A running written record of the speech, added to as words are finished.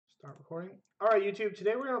Recording. All right, YouTube.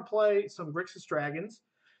 Today we're gonna play some Grixis Dragons.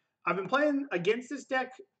 I've been playing against this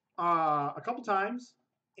deck a couple times,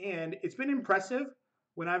 and it's been impressive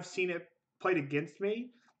when I've seen it played against me.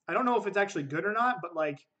 I don't know if it's actually good or not, but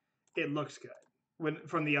like it looks good when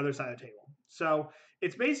from the other side of the table. So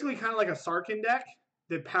it's basically kind of like a Sarkhan deck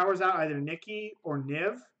that powers out either Nikki or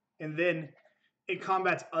Niv, and then it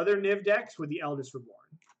combats other Niv decks with the Eldest Reborn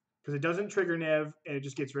because it doesn't trigger Niv and it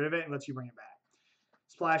just gets rid of it and lets you bring it back.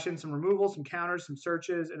 Splash in some removals, some counters, some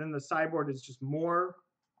searches, and then the sideboard is just more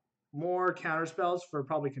counter spells for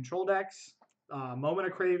probably control decks. Moment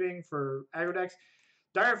of Craving for aggro decks.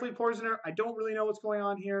 Direfleet Poisoner. I don't really know what's going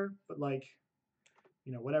on here, but like,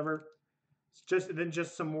 you know, whatever. It's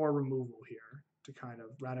just some more removal here to kind of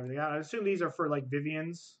round everything out. I assume these are for like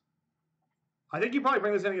Vivians. I think you probably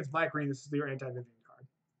bring this in against Black Green. This is your anti-Vivian card.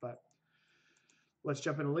 But let's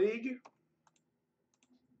jump into League.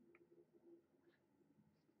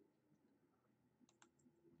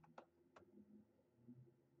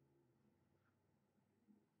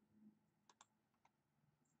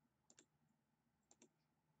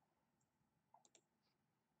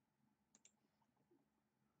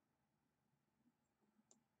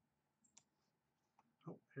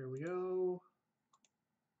 Oh, here we go.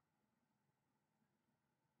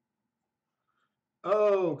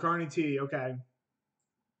 Oh, Carney T. Okay.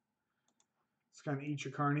 Let's kind of eat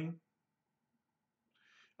your Carney.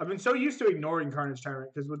 I've been so used to ignoring Carnage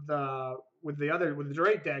Tyrant because with the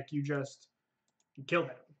Drake deck, you kill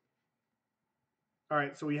them. All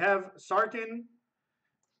right, so we have Sarkhan.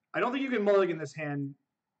 I don't think you can mulligan this hand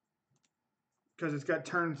because it's got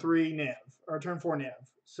turn 3 Niv or turn 4 Niv.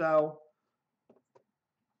 So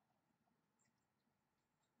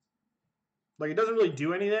like it doesn't really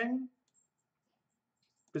do anything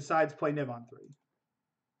besides play Niv on 3.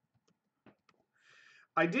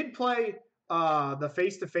 I did play the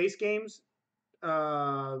face-to-face games,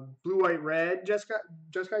 blue, white, red, Jeski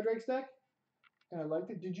Drake's deck, and I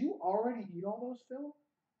liked it. Did you already eat all those, Phil?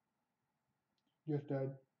 Yes,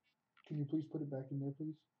 Dad. Can you please put it back in there,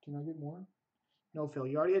 please? Can I get more? No, Phil,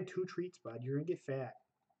 you already had 2 treats, bud. You're going to get fat.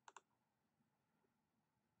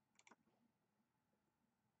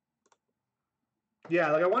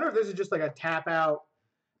 Yeah, like I wonder if this is just like a tap out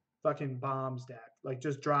fucking bombs deck. Like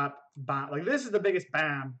just drop bomb. Like this is the biggest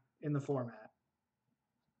BAM in the format.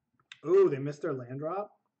 Ooh, they missed their land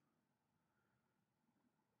drop.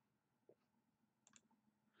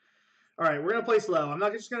 All right, we're going to play slow. I'm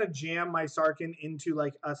not just going to jam my Sarkhan into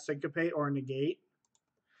like a Syncopate or a Negate.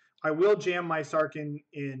 I will jam my Sarkhan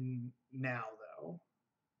in now, though.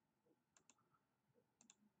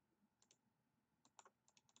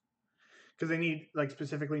 Because they need like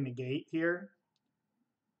specifically Negate here.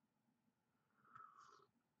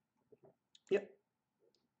 Yep.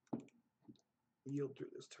 Yield through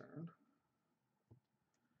this turn.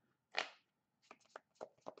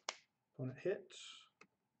 Opponent hit.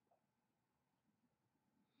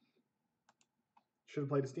 Should have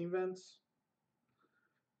played the Steam Vents.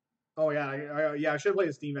 Oh yeah, I should have played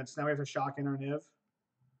the Steam Vents. Now we have to shock in our Niv.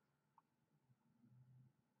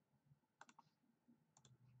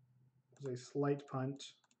 There's a slight punt.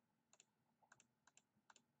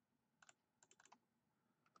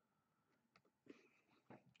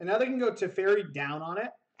 And now they can go Teferi down on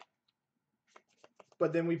it.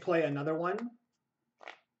 But then we play another one.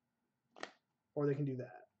 Or they can do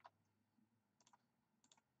that.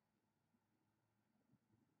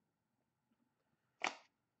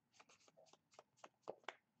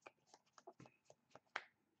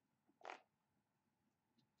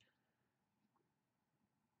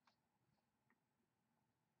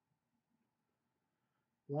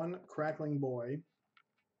 One crackling boy.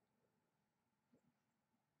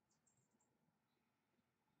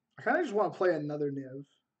 I kind of just want to play another Niv.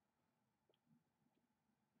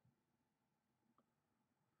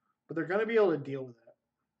 But they're going to be able to deal with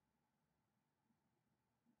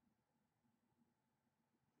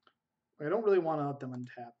it. I don't really want to let them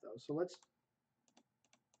untap, though. So let's...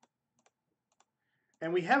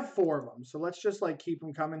 And we have 4 of them. So let's just like keep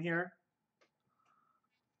them coming here.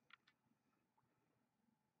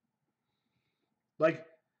 Like,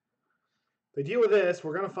 they deal with this.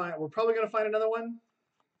 We're probably going to find another one.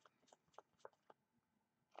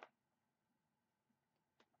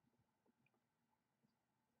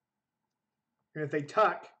 And if they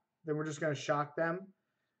tuck, then we're just going to shock them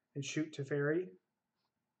and shoot Teferi.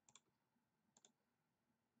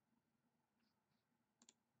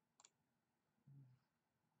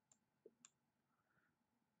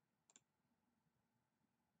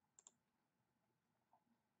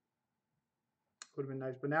 Would have been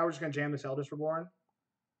nice. But now we're just going to jam this Eldest Reborn.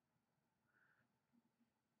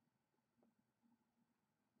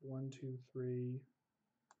 1, 2, 3.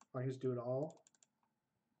 I can just do it all.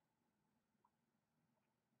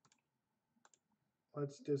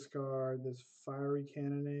 Let's discard this Fiery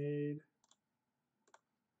Cannonade.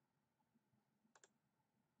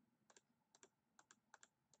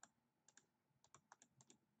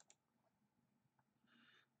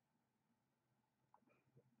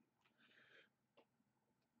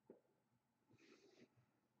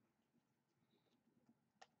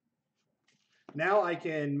 Now I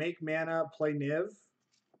can make mana, play Niv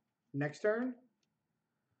next turn.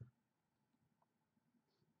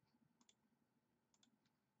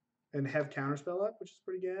 And have Counterspell up, which is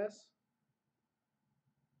pretty gas.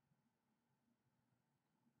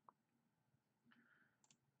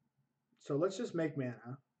 So let's just make mana.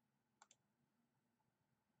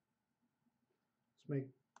 Let's make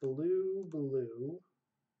blue, blue.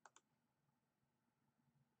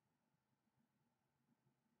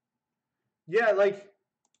 Yeah, like,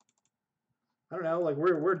 I don't know, like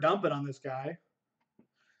we're dumping on this guy.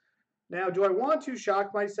 Now, do I want to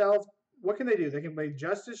shock myself? What can they do? They can play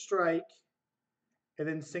Justice Strike and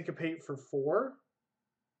then Syncopate for 4.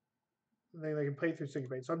 And then they can play through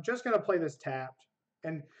Syncopate. So I'm just going to play this tapped.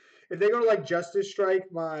 And if they go to like Justice Strike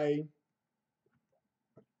my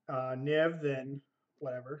Niv, then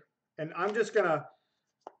whatever. And I'm just going to,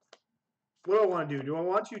 what do I want to do? Do I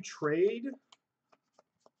want to trade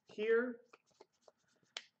here?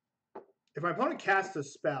 If my opponent casts a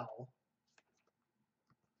spell,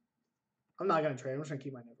 I'm not going to trade. I'm just going to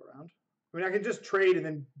keep my Niv around. I mean, I can just trade and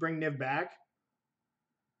then bring Niv back.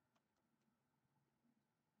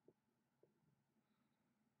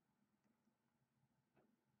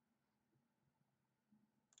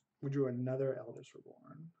 We drew another Eldest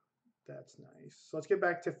Reborn. That's nice. So let's get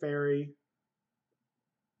back to Fairy.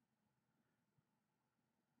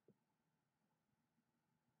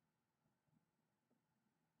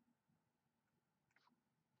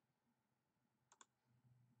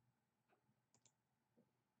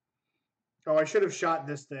 Oh, I should have shot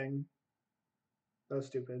this thing. That was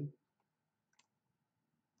stupid.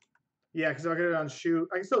 Yeah, because if I get it on shoot,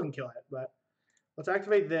 I still can kill it, but let's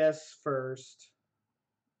activate this first.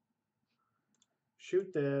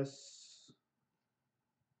 Shoot this.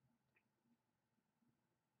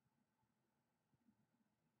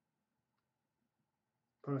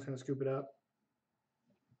 Opponent's going to scoop it up.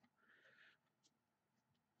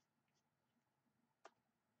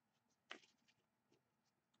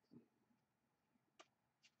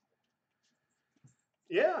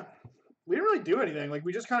 Yeah, we didn't really do anything. Like,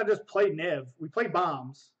 we just kind of just played Niv. We played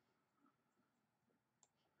bombs.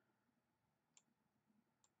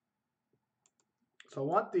 So I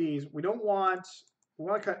want these. We don't want, we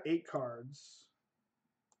want to cut 8 cards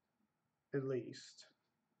at least.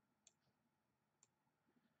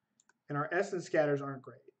 And our Essence Scatters aren't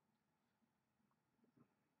great.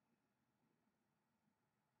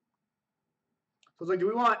 So it's like, do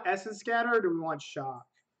we want Essence Scatter or do we want Shock?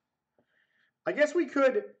 I guess we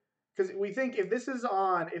could, because we think if this is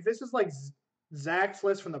like Zach's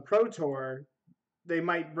list from the Pro Tour, they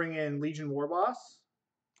might bring in Legion Warboss.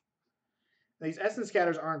 These Essence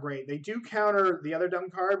Scatters aren't great. They do counter the other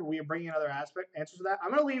dumb card, but we are bringing another answers to that.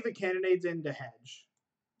 I'm going to leave the Cannonades in to hedge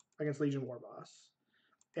against Legion Warboss.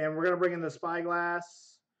 And we're going to bring in the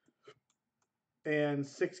Spyglass and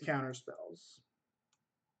 6 counter spells.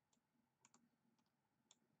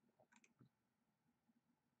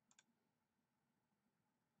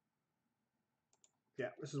 Yeah,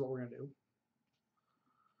 this is what we're going to do.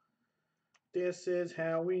 This is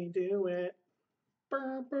how we do it.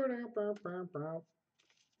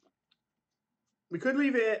 We could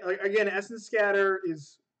leave it, like, again, Essence Scatter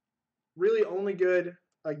is really only good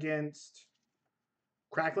against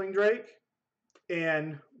Crackling Drake.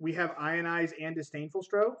 And we have Ionize and Disdainful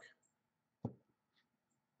Stroke.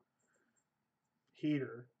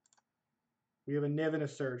 Heater. We have a Niv and a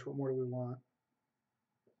Search. What more do we want?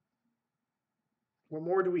 What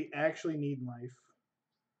more do we actually need in life?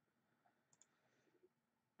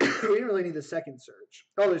 We didn't really need the second search.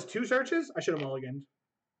 Oh, there's 2 searches? I should have mulliganed.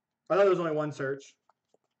 I thought there was only 1 search.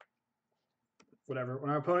 Whatever. When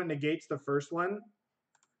our opponent negates the first one,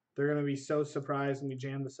 they're going to be so surprised when we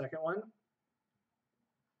jam the second one.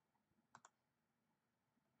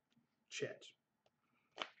 Shit.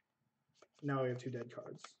 Now we have 2 dead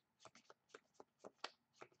cards.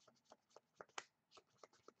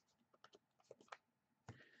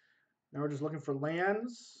 Now we're just looking for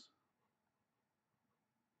lands.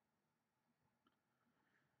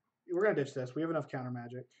 We're going to ditch this. We have enough counter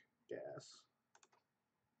magic. Gas.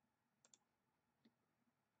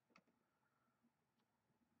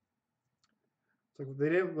 So So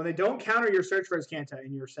when they don't counter your search for Azcanta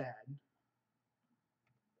and you're sad.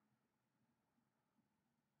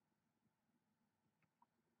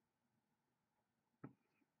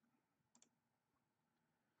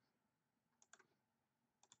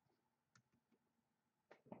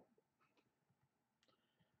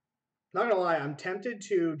 Not gonna lie, I'm tempted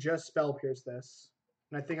to just Spell Pierce this.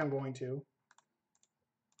 And I think I'm going to.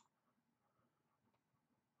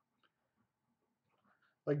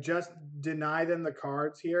 Like, just deny them the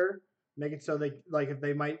cards here. Make it so they, like, if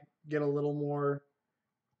they might get a little more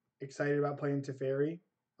excited about playing Teferi.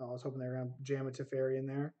 Oh, I was hoping they were going to jam a Teferi in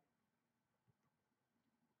there.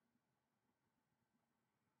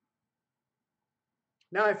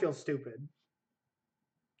 Now I feel stupid.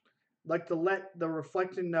 Like to let the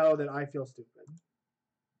Reflected know that I feel stupid.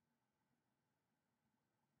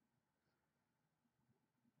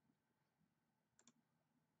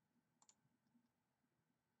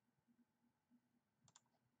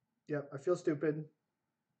 Yep, I feel stupid.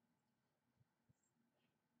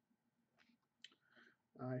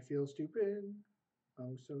 I feel stupid.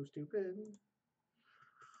 Oh, so stupid.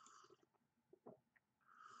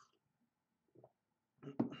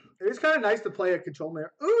 It is kind of nice to play a control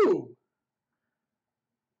mirror. Ooh!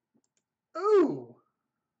 Ooh!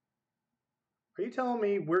 Are you telling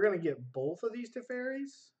me we're going to get both of these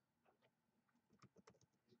Teferis?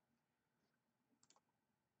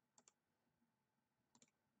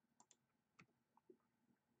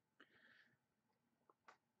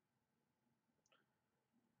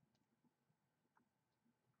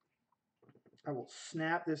 I will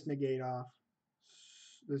snap this Negate off.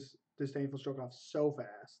 This Disdainful Stroke off so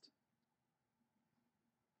fast.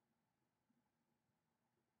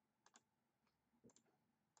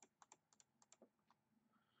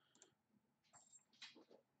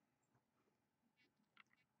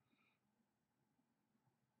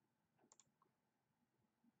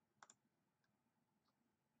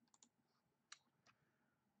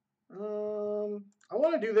 I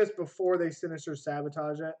want to do this before they Sinister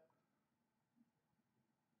Sabotage it.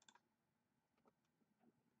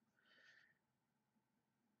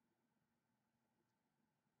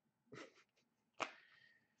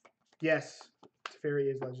 Yes, Teferi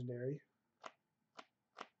is legendary.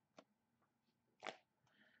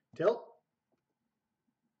 Tilt.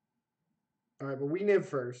 All right, but we Niv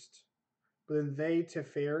first. But then they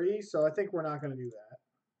Teferi, so I think we're not going to do that.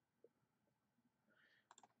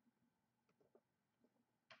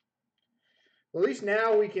 Well, at least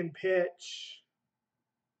now we can pitch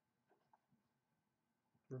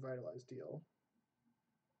Revitalize deal.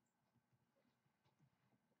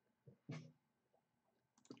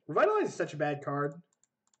 Revitalize is such a bad card.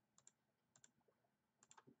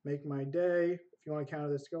 Make my day. If you want to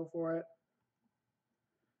counter this, go for it.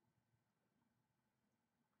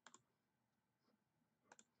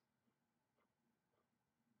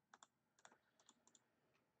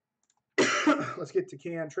 Let's get to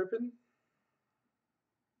Can Trippin'.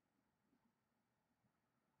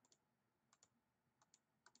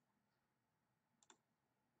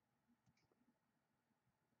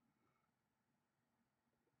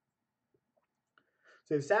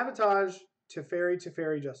 So you have Sabotage,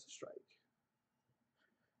 Teferi, Justice Strike.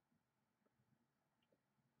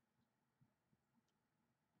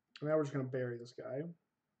 Now we're just going to bury this guy.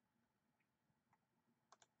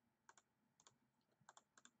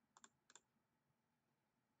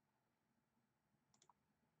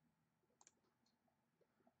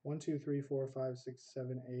 One, two, three, four, five, six,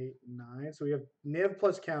 seven, 8, 9. So we have Niv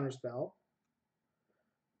plus Counterspell.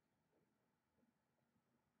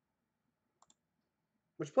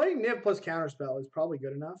 Which playing Niv plus Counterspell is probably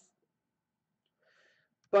good enough.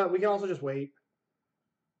 But we can also just wait.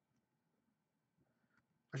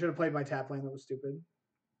 I should have played my tap lane. That was stupid.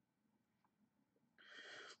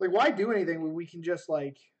 Like, why do anything when we can just,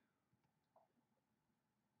 like,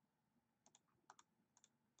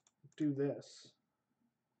 do this?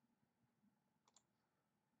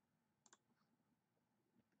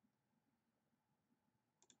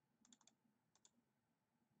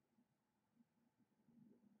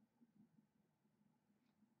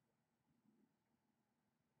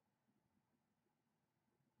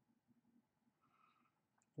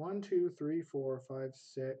 One, two, three, four, five,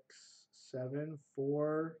 six, 7,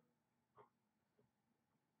 4.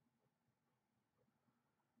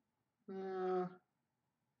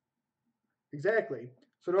 Exactly.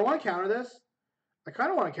 So do I want to counter this? I kind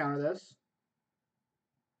of want to counter this.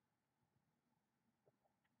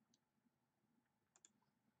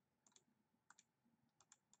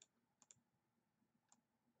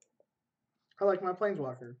 I like my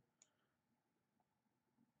Planeswalker.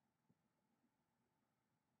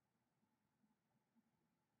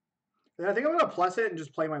 And I think I'm going to plus it and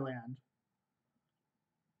just play my land.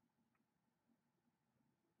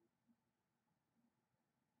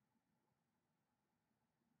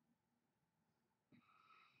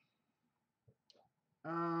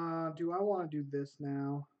 Do I want to do this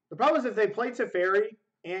now? The problem is if they play Teferi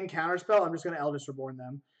and Counterspell, I'm just going to Eldest Reborn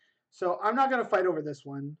them. So I'm not going to fight over this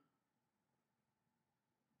one.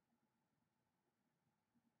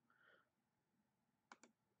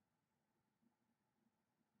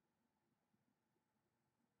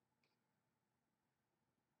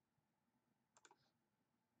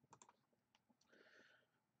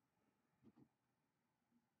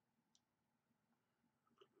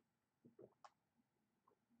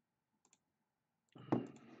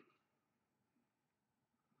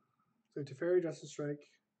 So Teferi, Justice Strike.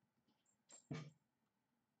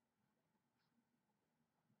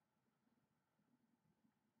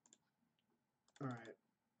 All right.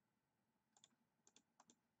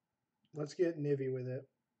 Let's get Nivi with it.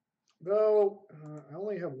 Though, I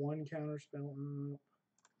only have one counter spell.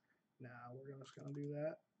 Nah, we're just going to do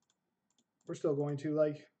that. We're still going to,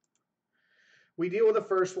 like, we deal with the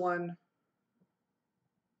first one.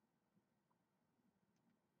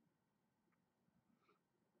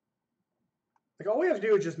 Like, all we have to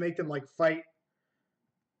do is just make them, like, fight.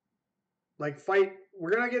 Like, fight. We're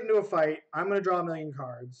going to get into a fight. I'm going to draw a million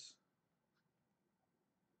cards.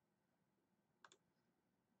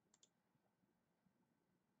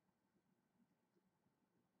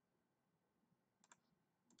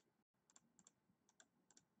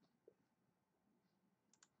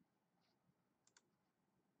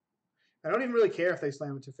 I don't even really care if they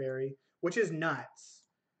slam it to Teferi, which is nuts.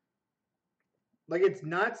 Like, it's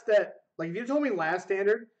nuts that, like, if you told me last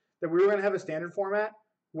standard that we were going to have a standard format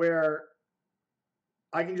where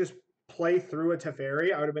I can just play through a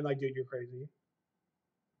Teferi, I would have been like, dude, you're crazy.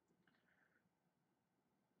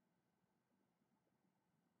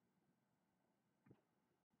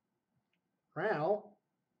 Ral.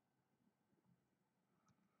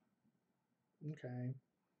 Okay.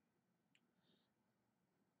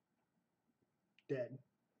 Dead.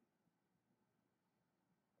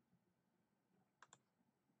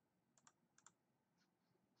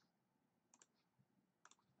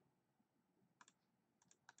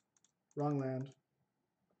 Wrong land.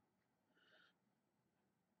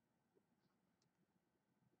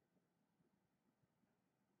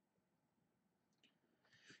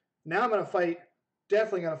 Now I'm going to fight,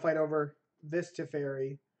 definitely going to fight over this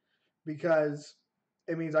Teferi because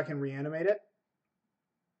it means I can reanimate it.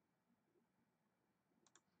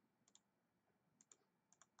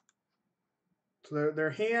 So their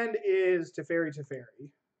hand is Teferi.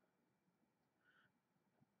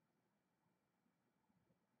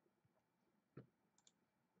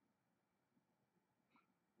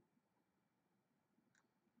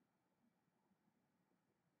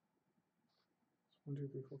 1, 2,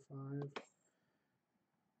 3, 4, 5.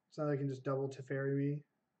 So they can just double Teferi me.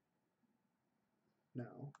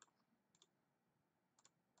 No.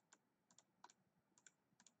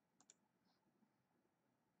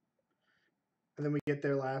 And then we get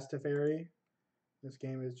their last Teferi. This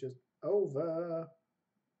game is just over.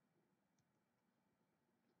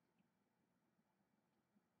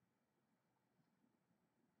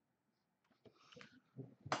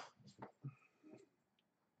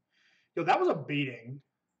 Yo, that was a beating.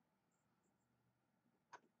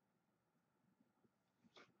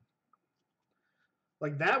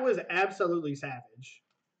 Like, that was absolutely savage.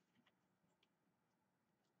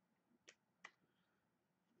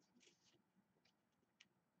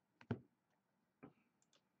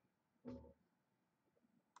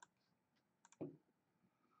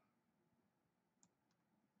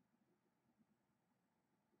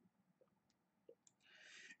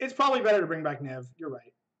 It's probably better to bring back Niv. You're right.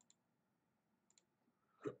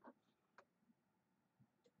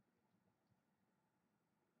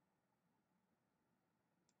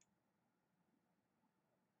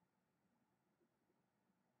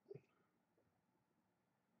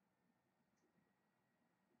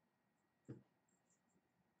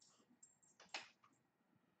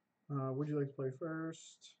 Would you like to play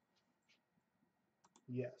first?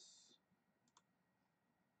 Yes.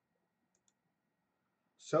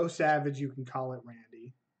 So savage you can call it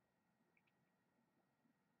Randy.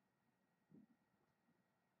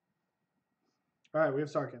 All right, we have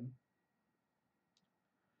Sarkhan.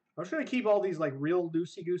 I'm just going to keep all these like real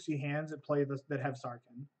loosey-goosey hands that play this that have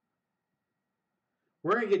Sarkhan.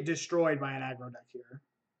 We're going to get destroyed by an aggro deck here.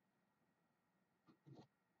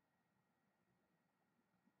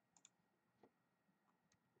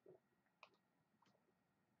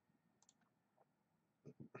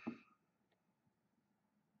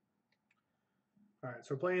 All right,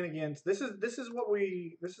 so we're playing against this is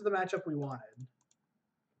the matchup we wanted.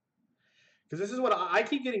 Because this is what I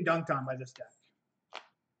keep getting dunked on by this deck.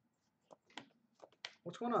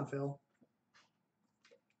 What's going on, Phil?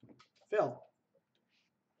 Phil.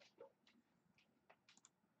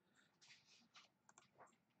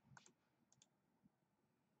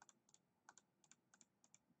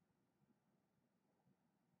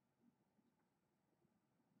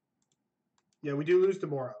 Yeah, we do lose to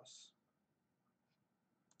Boros.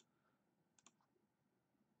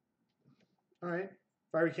 All right.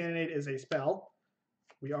 Fiery Cannonade is a spell.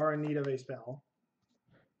 We are in need of a spell.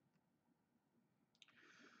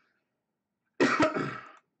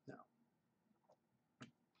 No.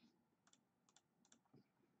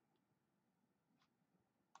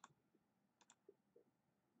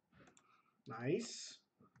 Nice.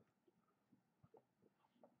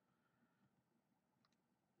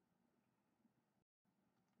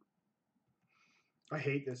 I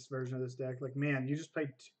hate this version of this deck. Like, man, you just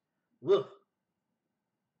played... Ugh.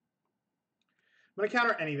 I'm going to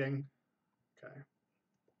counter anything. Okay.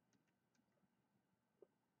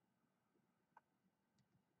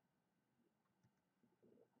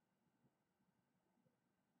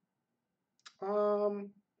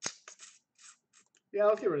 Yeah,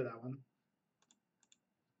 let's get rid of that one.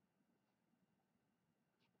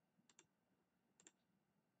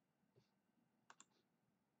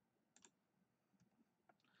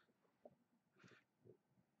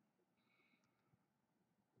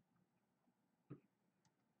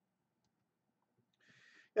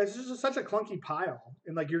 Yeah, it's just such a clunky pile.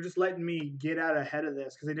 And, like, you're just letting me get out ahead of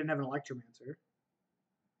this because they didn't have an Electromancer.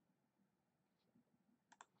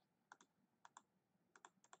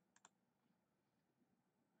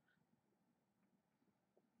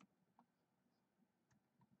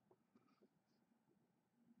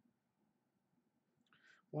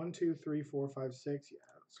 One, two, three, four, five, six. Yeah,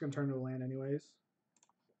 it's going to turn to a land anyways.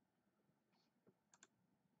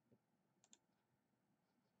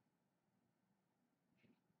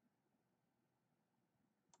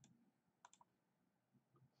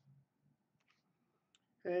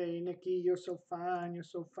 Hey, Nikki, you're so fine. You're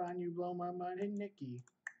so fine. You blow my mind. Hey, Nikki.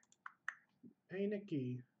 Hey,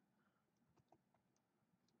 Nikki.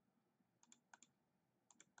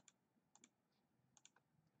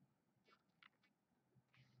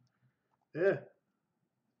 Yeah.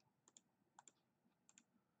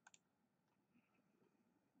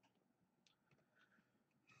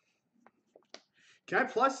 Can I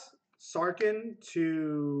plus Sarkhan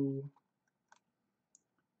to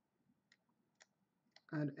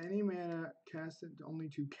add any mana casted only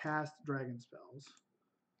to cast dragon spells?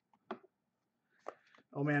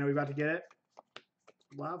 Oh man, are we about to get it?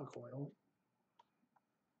 Lava Coil.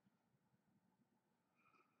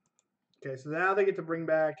 Okay, so now they get to bring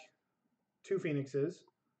back 2 Phoenixes.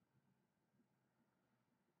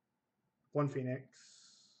 1 Phoenix.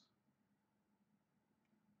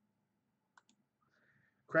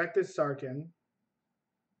 Crack this Sarkhan.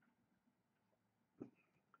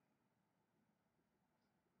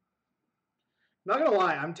 Not gonna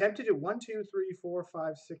lie, I'm tempted to 1, 2, 3, 4,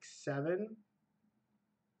 5, 6, 7.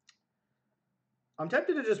 I'm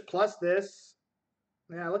tempted to just plus this.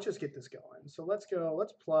 Yeah, let's just get this going. So let's go.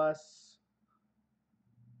 Let's plus.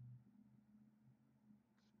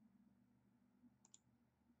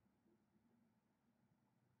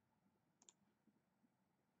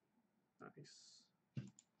 Nice.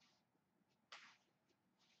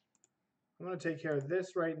 I'm going to take care of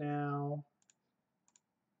this right now.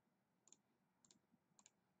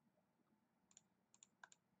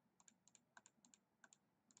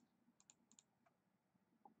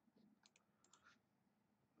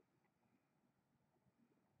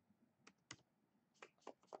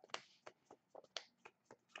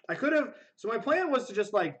 I could have. So my plan was to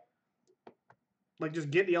just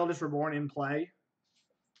just get the Eldest Reborn in play.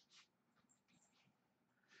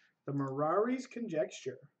 The Mirari's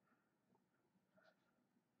Conjecture.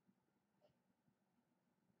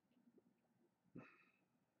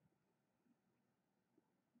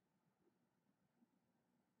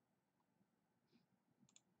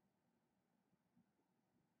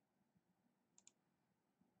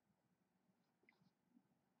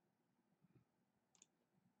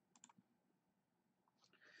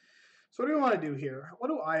 So what do we want to do here? What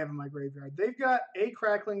do I have in my graveyard? They've got a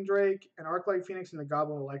Crackling Drake, an Arclight Phoenix, and the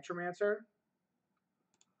Goblin Electromancer.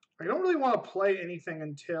 I don't really want to play anything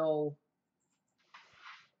until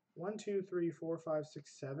 1, 2, 3, 4, 5,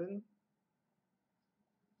 6, 7.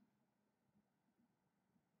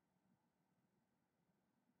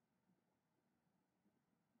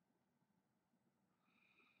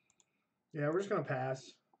 Yeah, we're just going to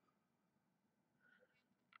pass.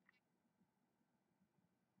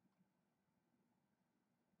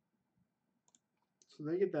 So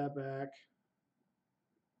they get that back.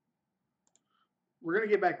 We're going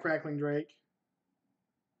to get back Crackling Drake.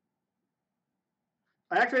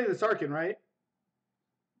 I activated the Sarkhan, right?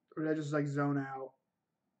 Or did I just like zone out?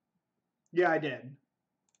 Yeah, I did.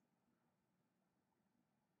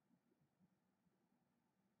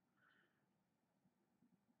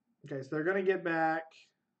 Okay, so they're going to get back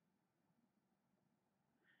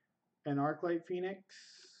an Arclight Phoenix.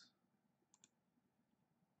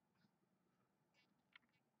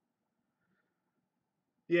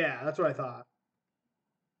 Yeah, that's what I thought.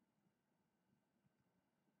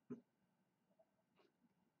 I'm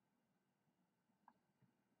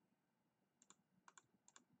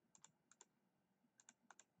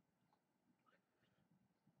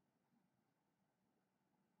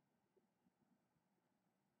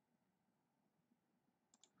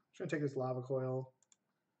just going to take this Lava Coil.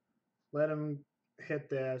 Let him hit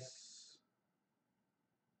this.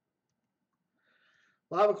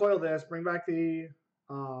 Lava Coil this. Bring back the...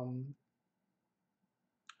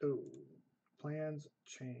 ooh, plans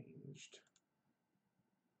changed.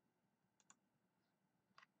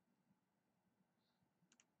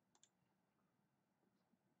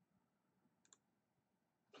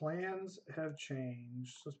 Plans have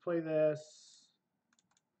changed. Let's play this.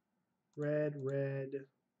 Red, red,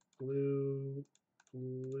 blue,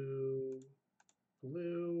 blue,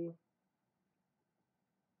 blue.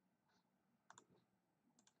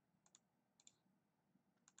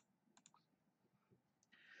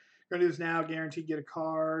 We're going to do this now. Guaranteed get a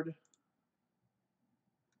card.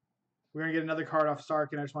 We're going to get another card off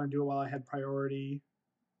Sarkhan. I just want to do it while I had priority.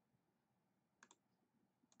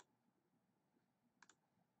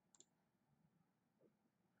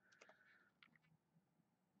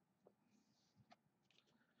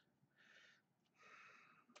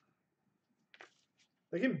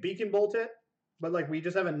 They can Beacon Bolt it, but like we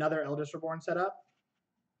just have another Eldest Reborn set up.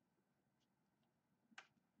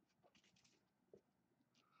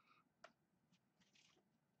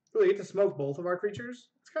 Ooh, they get to smoke both of our creatures.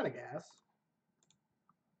 It's kind of gas.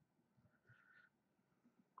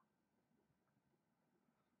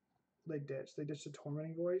 They ditched. They ditched the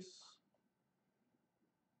Tormenting Voice.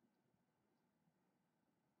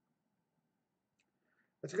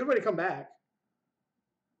 That's a good way to come back.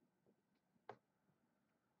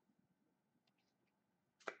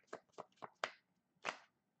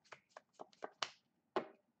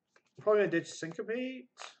 Probably gonna ditch Syncopate.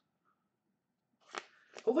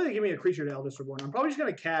 Hopefully they give me a creature to Eldest Reborn. I'm probably just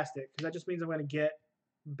gonna cast it because that just means I'm gonna get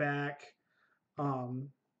back. I'm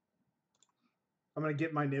gonna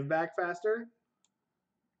get my Niv back faster.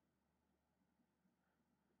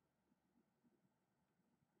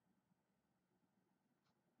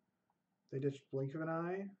 They ditched Blink of an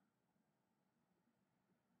Eye.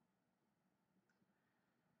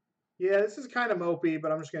 Yeah, this is kind of mopey,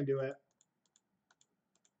 but I'm just gonna do it.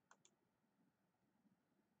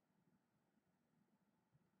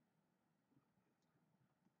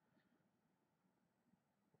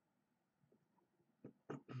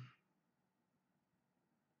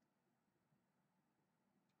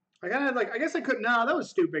 I kind of like. I guess I could. No, that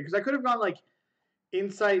was stupid because I could have gone like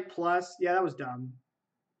Insight plus. Yeah, that was dumb.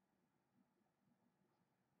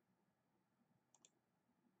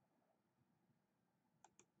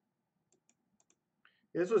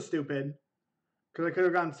 This was stupid because I could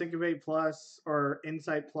have gone Syncopate plus or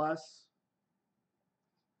Insight plus.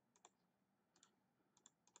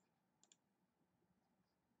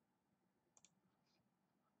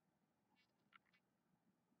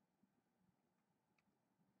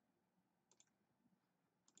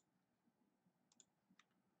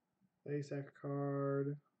 They sack a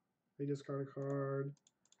card. They discard a card.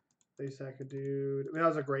 They sack a dude. I mean, that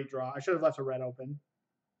was a great draw. I should have left a red open.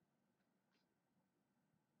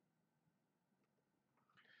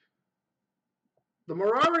 The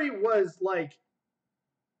Mirari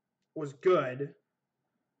was good.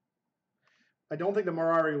 I don't think the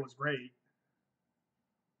Mirari was great.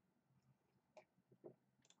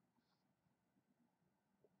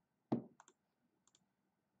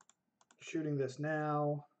 Shooting this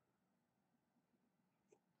now.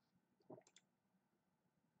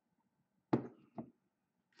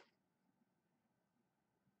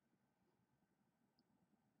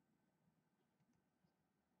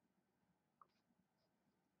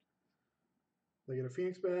 They get a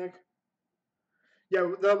Phoenix back.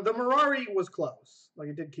 Yeah, the Mirari was close. Like,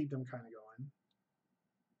 it did keep them kind of going.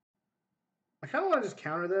 I kind of want to just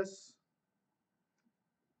counter this.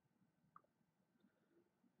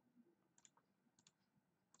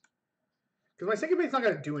 Because my Syncopate's not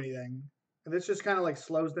going to do anything. And this just kind of like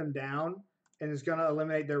slows them down and is going to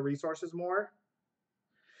eliminate their resources more.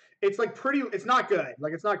 it's like pretty. It's not good.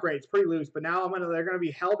 Like it's not great. It's pretty loose. But now they're gonna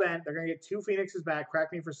be hell bent. They're gonna get 2 Phoenixes back,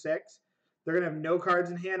 crack me for 6. They're gonna have no cards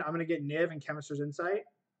in hand. I'm gonna get Niv and Chemister's Insight.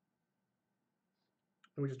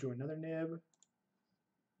 And we just do another Niv.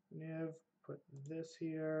 Niv. Put this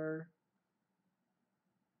here.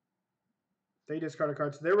 They discard a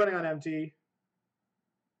card, so they're running on empty.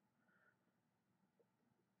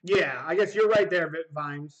 Yeah, I guess you're right there,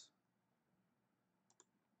 Vimes.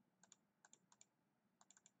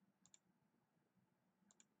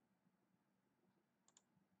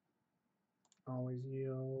 Always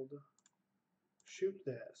yield. Shoot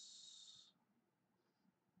this.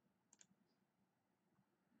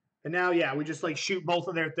 And now, yeah, we just like shoot both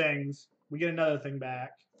of their things. We get another thing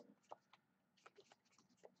back.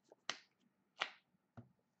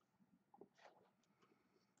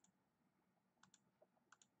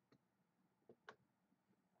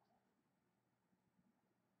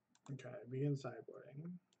 Okay, begin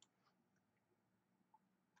sideboarding.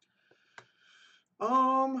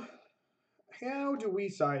 How do we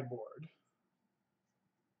sideboard?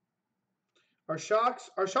 Our shocks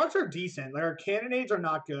are decent. Like our cannonades are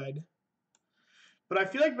not good. But I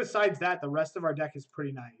feel like besides that, the rest of our deck is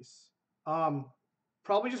pretty nice.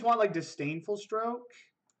 Probably just want like Disdainful Stroke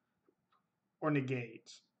or Negate.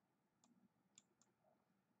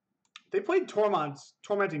 They played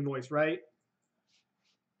Tormenting Voice, right?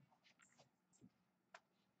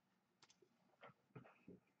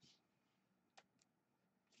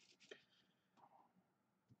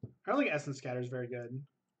 I don't think Essence Scatter is very good.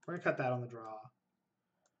 We're gonna cut that on the draw.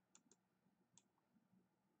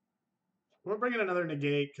 We're bringing another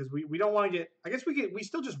Negate because we don't want to get. I guess we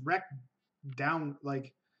still just wreck down,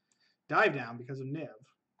 like dive down because of Niv.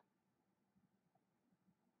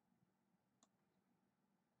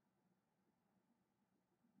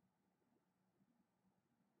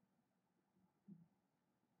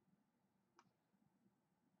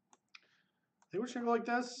 I think we're just gonna go like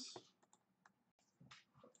this.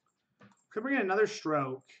 Could bring in another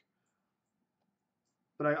Stroke.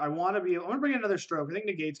 But I want to be. I'm gonna bring in another Stroke. I think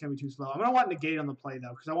Negate's gonna be too slow. I'm gonna want Negate on the play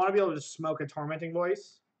though, because I want to be able to just smoke a Tormenting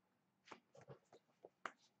Voice.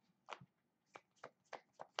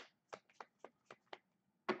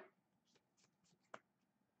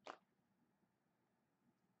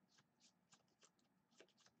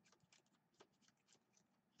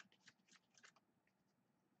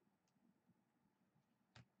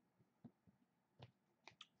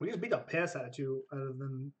 We just beat the piss out of two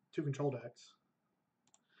control decks.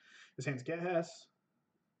 This hand's gas.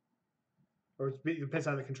 Or it's beat the piss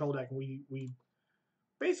out of the control deck, and we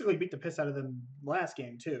basically beat the piss out of them last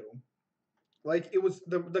game too. Like it was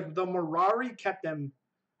the Mirari kept them,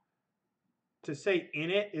 to say in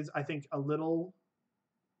it is I think a little,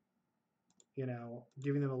 you know,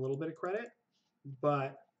 giving them a little bit of credit,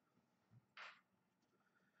 but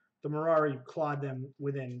the Mirari clawed them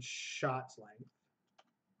within shot's length.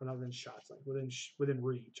 Or not within shot's length, within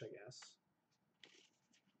reach, I guess.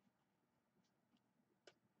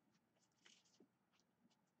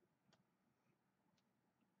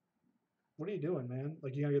 What are you doing, man?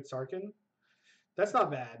 Like, you gonna get Sarkhan? That's not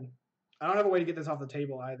bad. I don't have a way to get this off the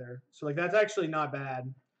table either. So, like, that's actually not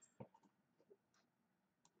bad.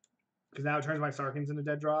 Because now it turns my Sarkhans into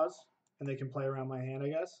dead draws, and they can play around my hand, I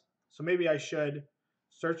guess. So maybe I should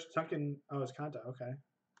search Sunken. Oh, Azcanta. Okay.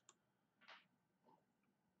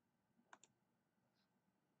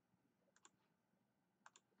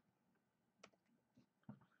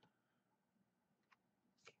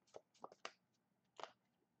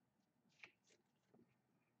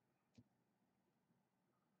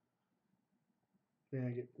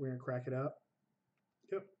 We're gonna crack it up.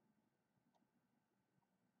 Yep.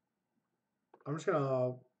 I'm just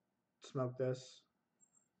gonna smoke this.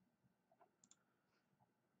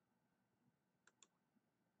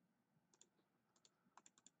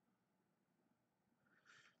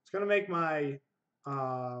 It's gonna make my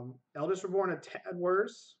Eldest Reborn a tad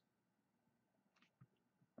worse.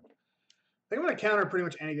 I think I'm gonna counter pretty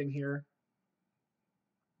much anything here.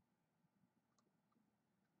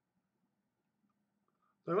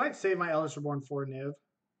 So I might save my Eldest Reborn for Niv.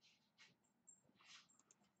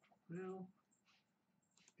 No.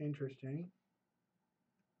 Interesting.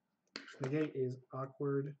 Negate is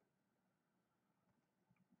awkward.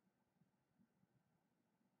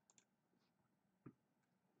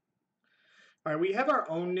 All right, we have our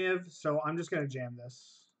own Niv, so I'm just going to jam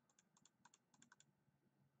this.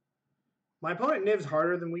 My opponent Niv's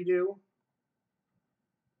harder than we do,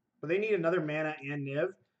 but they need another mana and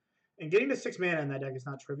Niv. And getting to 6 mana in that deck is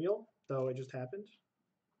not trivial, though it just happened.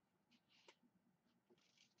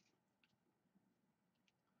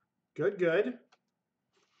 Good, good.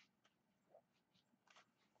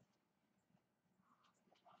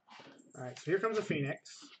 Alright, so here comes a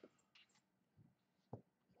Phoenix.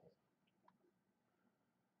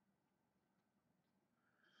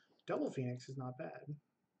 Double Phoenix is not bad.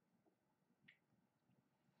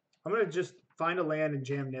 I'm going to just find a land and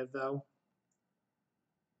jam Niv, though.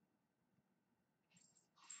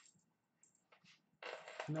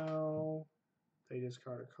 No. They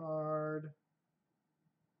discard a card.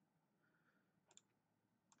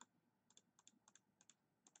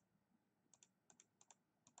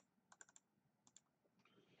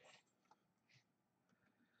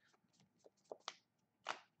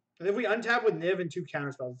 And if we untap with Niv and 2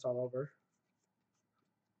 counterspells, it's all over.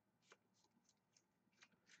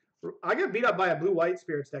 I got beat up by a blue-white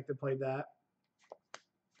Spirits deck that played that.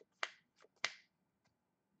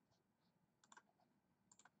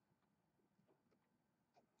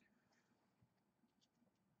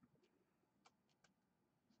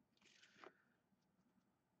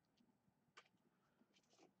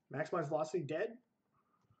 Maximize Velocity dead.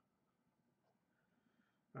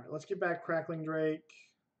 All right, let's get back Crackling Drake.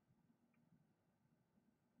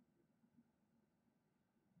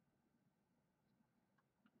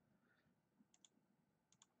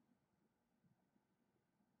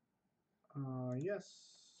 Yes.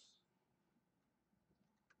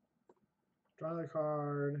 Draw another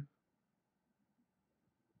card.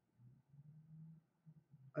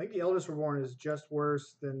 I think the Eldest Reborn is just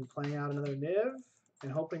worse than playing out another Niv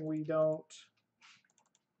and hoping we don't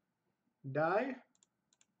die.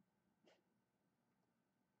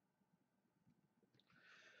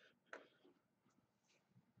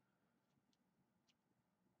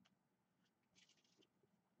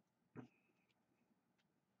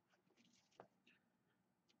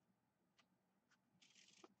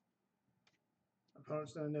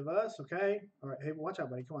 Opponent's gonna Niv us, okay. All right, hey, watch out,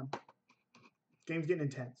 buddy, come on. Game's getting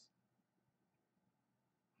intense.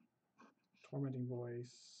 Tormenting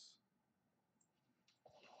Voice.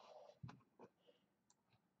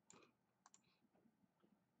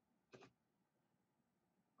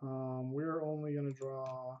 We're only gonna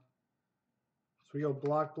draw. So we go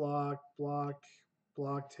block, block, block,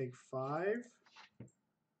 block, take 5.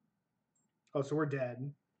 Oh, so we're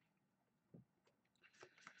dead.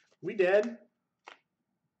 We dead.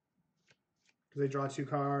 Because they draw 2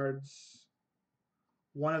 cards.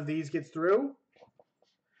 One of these gets through.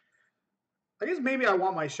 I guess maybe I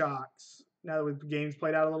want my shocks now that the game's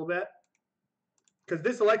played out a little bit. Because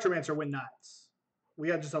this Electromancer went nuts. We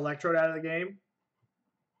got just Electrode out of the game.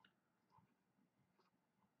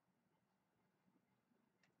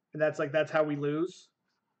 And that's how we lose.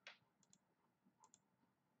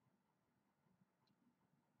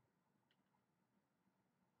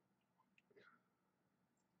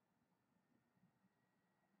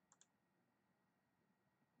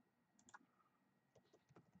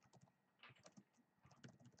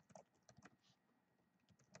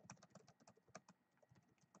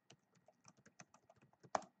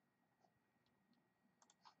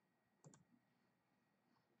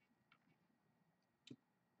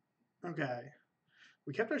 Okay.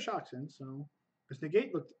 We kept our shocks in, so this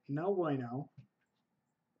Negate looked no bueno.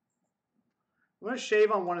 I'm going to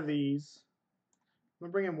shave on one of these. I'm going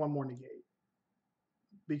to bring in one more Negate.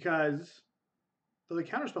 Because though the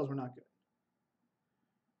counterspells were not good.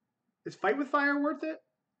 Is Fight with Fire worth it?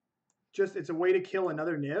 Just, it's a way to kill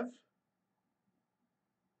another Niv.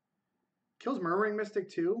 Kills Murmuring Mystic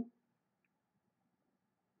too.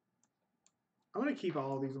 I'm going to keep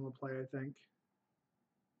all of these on the play, I think.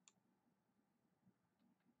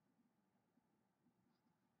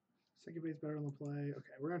 Syncopate's better on the play.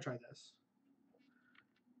 Okay, we're going to try this.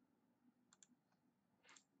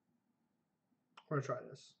 We're going to try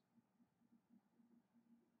this.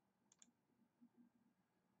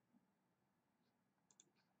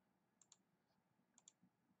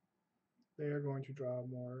 They are going to draw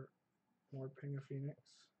more Ping of Phoenix.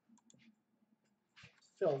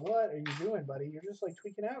 Phil, what are you doing, buddy? You're just like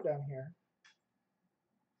tweaking out down here.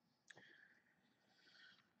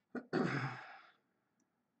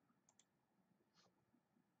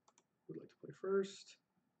 Would like to play first.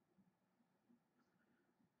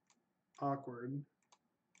 Awkward.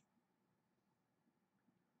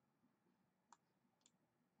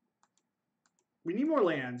 We need more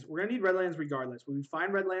lands. We're going to need red lands regardless. When we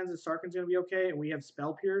find red lands, the Sarkhan's going to be okay, and we have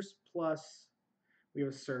Spell Pierce, plus we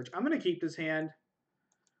have a Search. I'm going to keep this hand.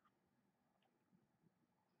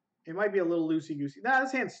 It might be a little loosey-goosey. Nah,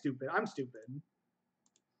 this hand's stupid. I'm stupid.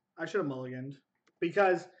 I should have mulliganed.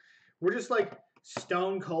 Because we're just like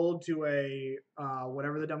stone cold to a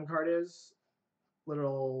whatever the dumb card is.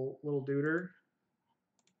 Little duder.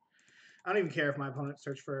 I don't even care if my opponent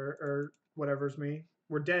search for or whatever's me.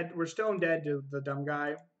 We're dead. We're stone dead to the dumb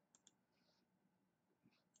guy.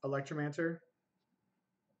 Electromancer.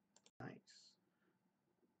 Nice.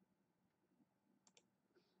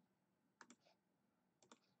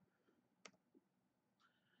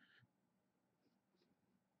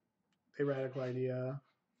 A radical idea.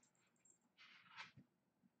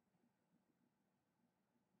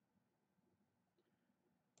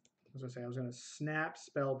 I was gonna say I was gonna snap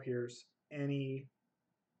Spell Pierce any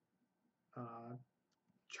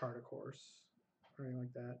chart of course or anything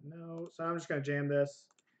like that. No, so I'm just gonna jam this.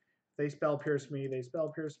 If they Spell Pierce me, they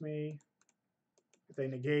Spell Pierce me. If they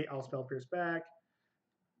negate, I'll Spell Pierce back.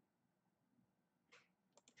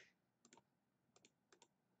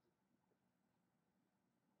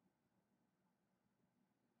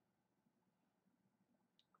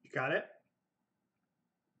 You got it?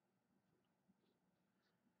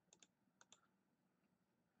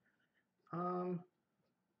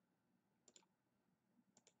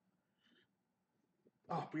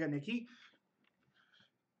 Oh, we got Nikki.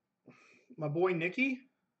 My boy Nikki.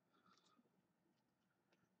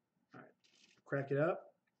 All right, crack it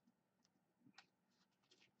up.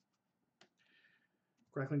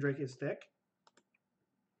 Crackling Drake is thick.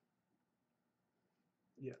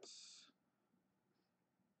 Yes.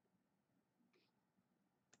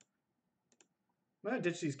 I'm gonna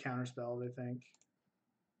ditch these counter spells, I think.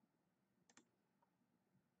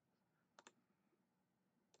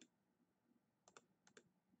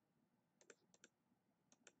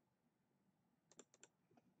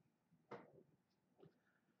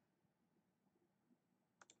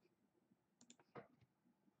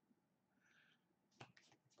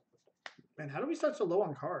 Man, how do we start so low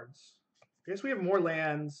on cards? I guess we have more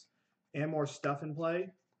lands and more stuff in play.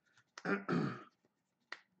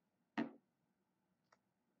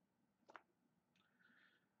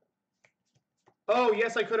 Oh,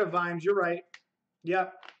 yes, I could have Vimes. You're right.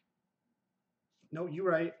 Yep. No, you're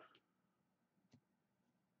right.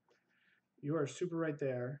 You are super right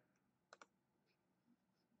there.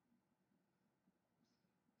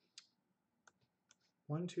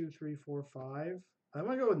 One, two, three, four, five. I'm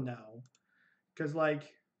going to go with no. Because, like,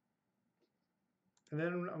 and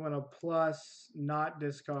then I'm going to plus, not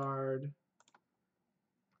discard.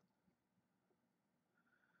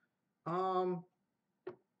 I'm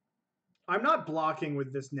not blocking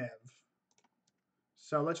with this Niv.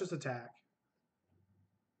 So let's just attack.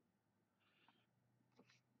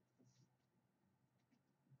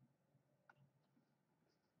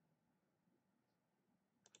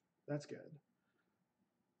 That's good.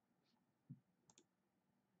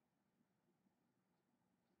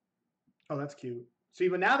 Oh, that's cute. See,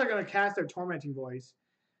 but now they're going to cast their Tormenting Voice,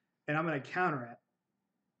 and I'm going to counter it.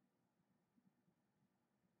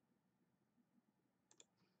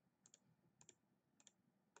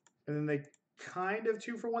 And then they kind of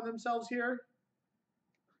 2-for-1 themselves here.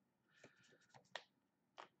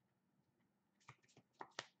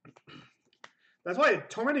 That's why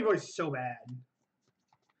Tormenting Voice is so bad.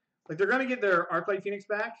 Like, they're going to get their Arclight Phoenix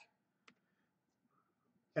back,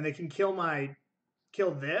 and they can kill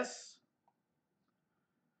this.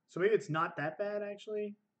 So maybe it's not that bad,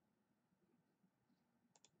 actually.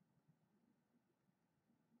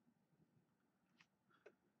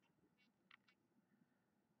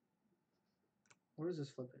 What does this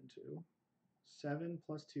flip into? 7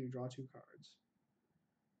 plus 2, draw 2 cards.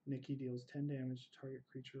 Nikki deals 10 damage to target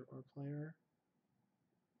creature or player.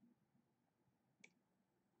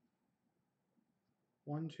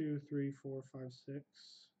 1, 2, 3, 4, 5, 6.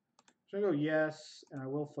 So I'm gonna go yes, and I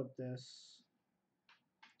will flip this.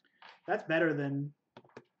 That's better than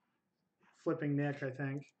flipping Nick, I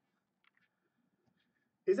think.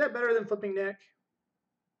 Is that better than flipping Nick?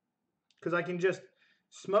 Because I can just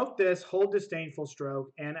smoke this, hold Disdainful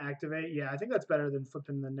Stroke, and activate. Yeah, I think that's better than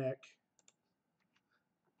flipping the Nick.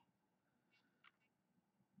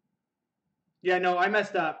 Yeah, no, I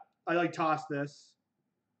messed up. I like tossed this.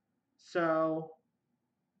 So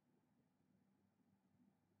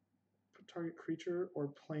target creature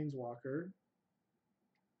or planeswalker.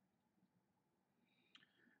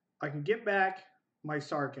 I can get back my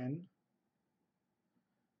Sarkhan.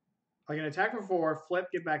 I can attack for 4, flip,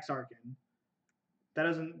 get back Sarkhan. That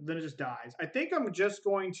doesn't, then it just dies. I think I'm just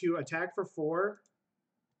going to attack for 4,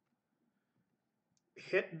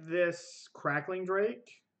 hit this Crackling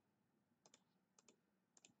Drake,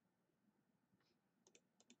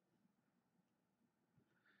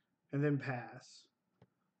 and then pass.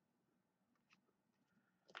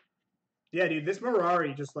 Yeah, dude, this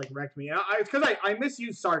Mirari just like wrecked me. It's because I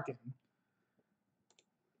misused Sarkhan.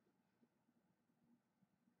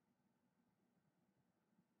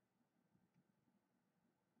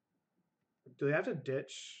 Do they have to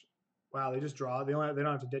ditch? Wow, they just draw. They don't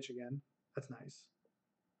have to ditch again. That's nice.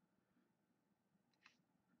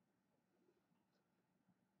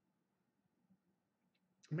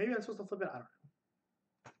 Maybe I'm supposed to flip it. I don't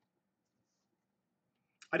know.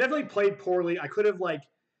 I definitely played poorly. I could have like.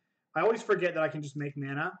 I always forget that I can just make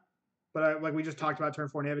mana, but like we just talked about turn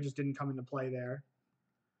 4 Niv, it just didn't come into play there.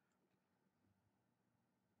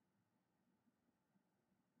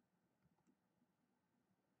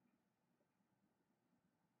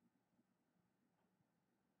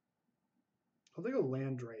 I'll think of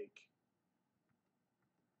land Drake.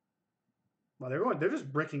 Well, they're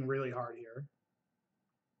just bricking really hard here.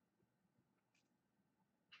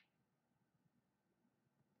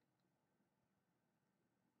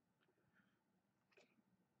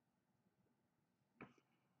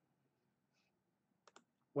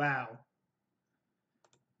 Wow.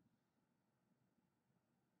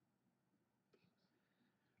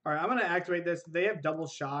 All right, I'm gonna activate this. They have double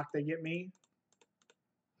shock. They get me.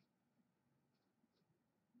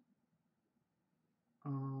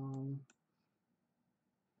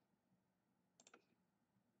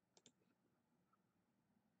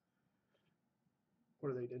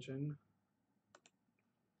 What are they ditching?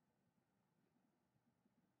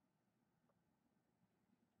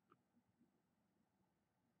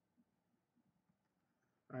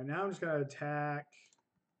 All right, now I'm just gonna attack.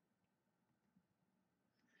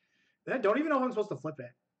 I don't even know if I'm supposed to flip it,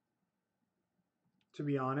 to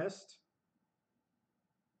be honest.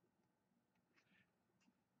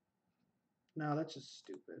 No, that's just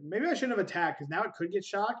stupid. Maybe I shouldn't have attacked, because now it could get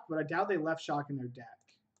shocked, but I doubt they left shock in their deck.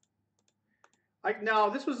 No,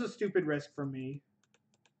 this was a stupid risk from me.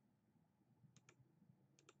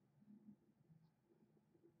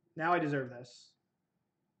 Now I deserve this.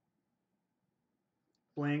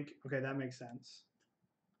 Blink. Okay, that makes sense.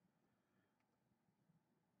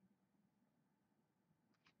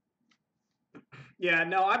 Yeah,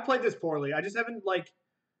 no, I played this poorly. I just haven't, like,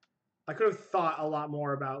 I could have thought a lot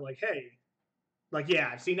more about, like, hey, like,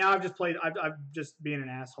 yeah, see, now I've just played, I've just being an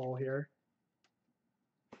asshole here.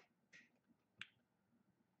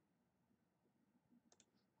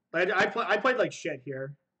 I played like shit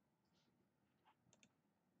here.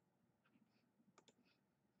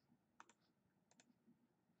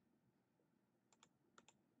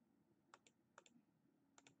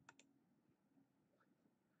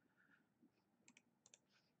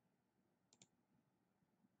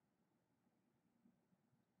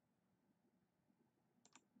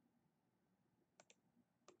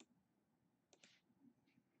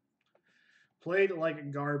 Played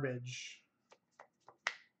like garbage.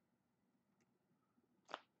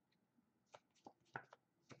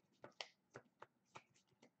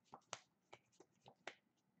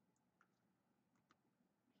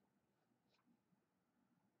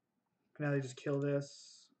 Now they just kill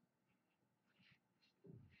this.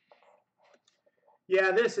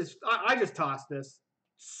 Yeah, this is... I just tossed this.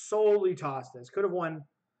 Solely tossed this. Could have won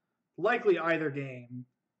likely either game.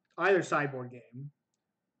 Either sideboard game.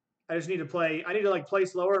 I just need to play... I need to, like, play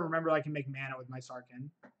slower and remember I can make mana with my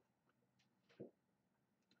Sarkhan.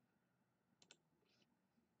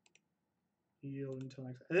 Yield until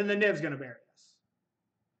next... And then the Niv's going to bury us.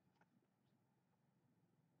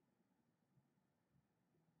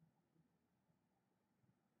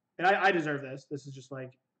 And I deserve this. This is just,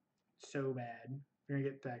 like, so bad. We're going to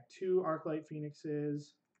get back 2 Arclight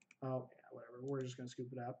Phoenixes. Oh, yeah, whatever. We're just going to scoop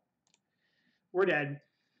it up. We're dead.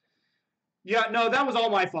 Yeah, no, that was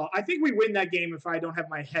all my fault. I think we win that game if I don't have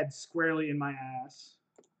my head squarely in my ass.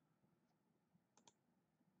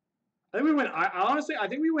 I think we win. Honestly, I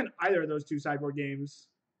think we win either of those 2 sideboard games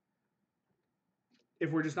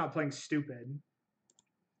if we're just not playing stupid.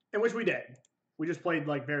 In which we did. We just played,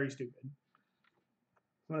 like, very stupid.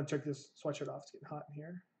 I'm going to check this sweatshirt off. It's getting hot in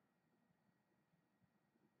here.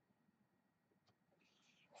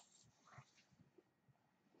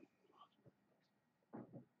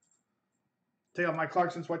 Take off my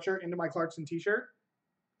Clarkson sweatshirt into my Clarkson t-shirt.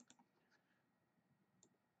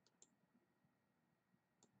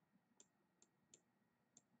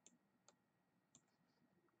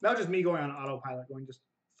 That was just me going on autopilot, going just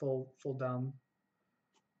full dumb.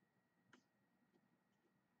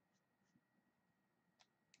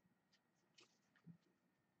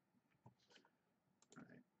 All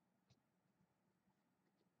right.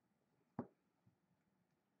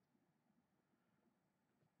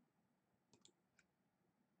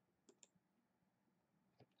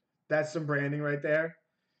 That's some branding right there.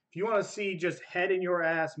 If you want to see just head in your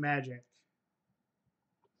ass magic,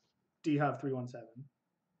 D-Hub 317.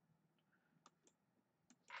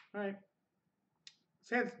 All right. This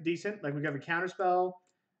hand's decent. Like, we have a counterspell.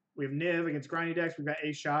 We have Niv against grindy decks. We've got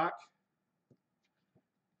a shock.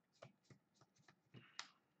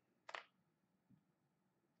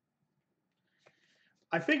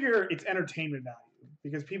 I figure it's entertainment value.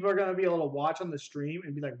 because people are going to be able to watch on the stream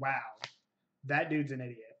and be like, wow, that dude's an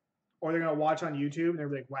idiot. Or they're going to watch on YouTube and they're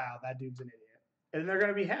like, wow, that dude's an idiot. And then they're going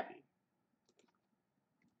to be happy.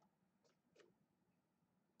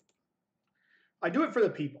 I do it for the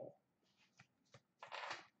people.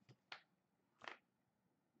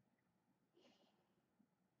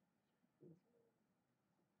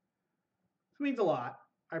 It means a lot.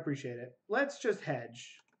 I appreciate it. Let's just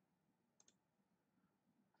hedge.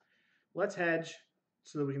 Let's hedge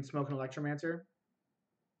so that we can smoke an Electromancer.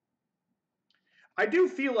 I do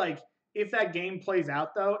feel like if that game plays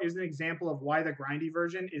out, though, is an example of why the grindy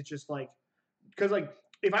version is just like... Because, like,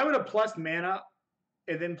 if I would have plussed mana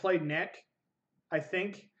and then played Nick, I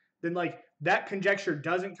think, then, like, that conjecture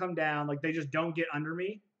doesn't come down. Like, they just don't get under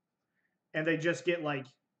me. And they just get, like...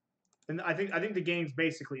 And I think the game's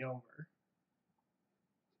basically over.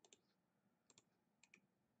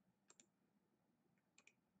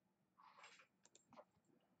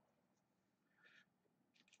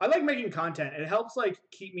 I like making content. It helps like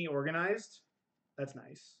keep me organized. That's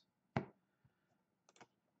nice.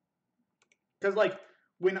 Cause like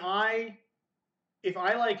when if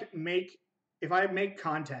I make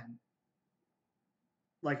content,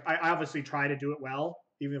 like I obviously try to do it well,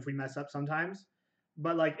 even if we mess up sometimes.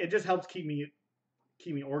 But like it just helps keep me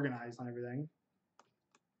organized on everything.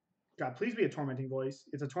 God, please be a tormenting voice.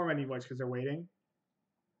 It's a tormenting voice because they're waiting.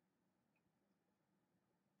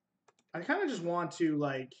 I kind of just want to,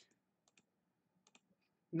 like,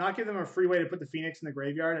 not give them a free way to put the Phoenix in the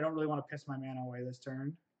graveyard. I don't really want to piss my mana away this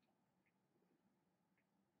turn.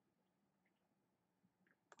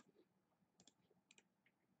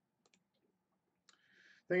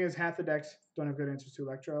 Thing is, half the decks don't have good answers to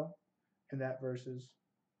Electro, and that version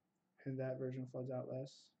floods out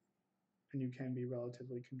less, and you can be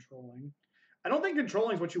relatively controlling. I don't think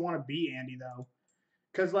controlling is what you want to be, Andy, though,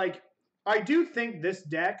 because, like, I do think this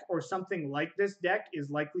deck or something like this deck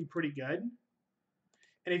is likely pretty good.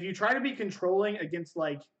 And if you try to be controlling against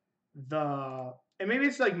like and maybe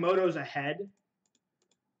it's like Moto's ahead.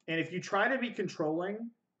 And if you try to be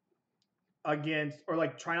controlling against, or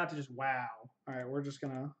like try not to just wow. All right, we're just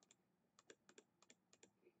going to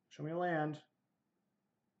show me a land.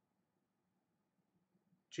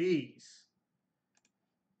 Jeez.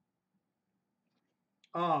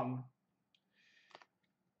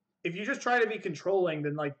 If you just try to be controlling,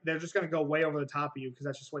 then like they're just going to go way over the top of you because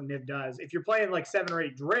that's just what Niv does. If you're playing like 7 or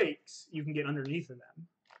 8 Drakes, you can get underneath of them.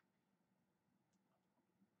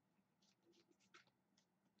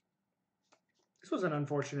 This was an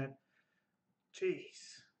unfortunate.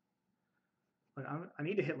 Jeez. Like I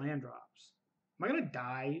need to hit land drops. Am I going to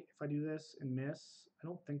die if I do this and miss? I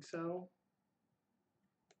don't think so.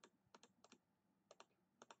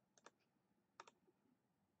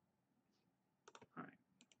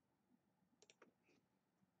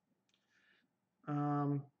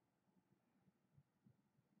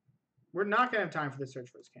 We're not going to have time for the search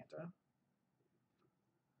for Azcanta.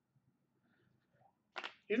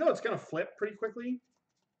 Even though it's going to flip pretty quickly.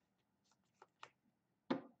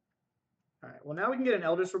 All right, well, now we can get an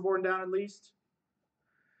Eldest Reborn down at least.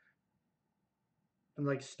 And,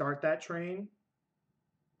 like, start that train.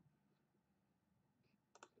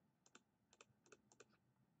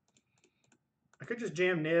 I could just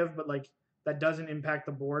jam Niv, but, like, that doesn't impact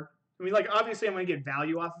the board. I mean, like, obviously I'm going to get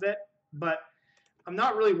value off of it, but I'm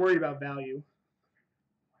not really worried about value.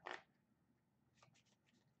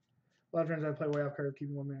 A lot of times I play way off curve,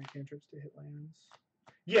 keeping 1 mana cantrips to hit lands.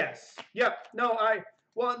 Yes. Yep. No, I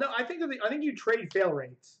think you trade fail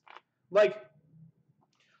rates. Like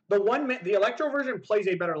the Electro version plays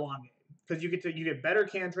a better long game because you get better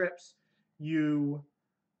cantrips. You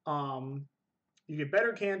get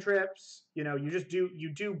better cantrips. You know, you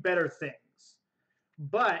do better things.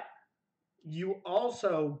 But you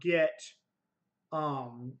also get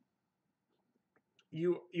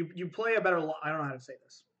you play a better, I don't know how to say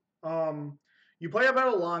this. You play a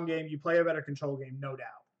better long game, you play a better control game, no doubt.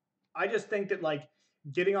 I just think that like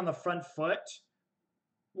getting on the front foot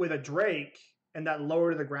with a Drake and that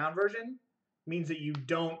lower to the ground version means that you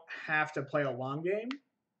don't have to play a long game.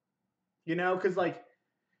 You know, because like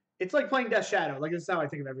it's like playing Death Shadow. Like this is how I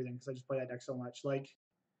think of everything because I just play that deck so much. Like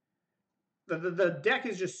the deck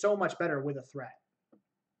is just so much better with a threat.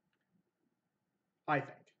 I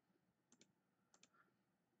think.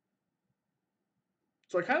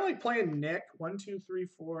 So I kind of like playing Nick, 1, 2, 3,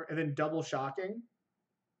 4, and then double shocking.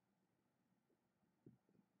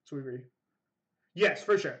 So we agree. Yes,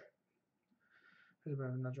 for sure.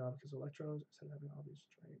 Not job because Electros instead of having all these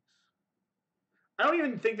Drakes. I don't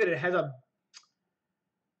even think that it has a.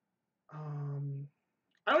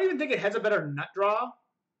 I don't even think it has a better nut draw,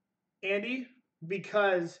 Andy.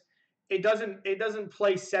 because it doesn't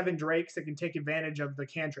play 7 Drakes that can take advantage of the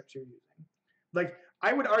cantrips you're using. Like,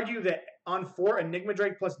 I would argue that on 4, Enigma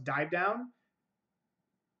Drake plus Dive Down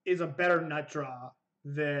is a better nut draw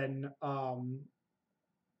than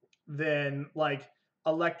like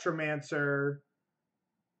Electromancer,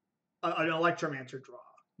 an Electromancer draw.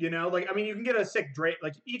 You know, like, I mean, you can get a sick Drake.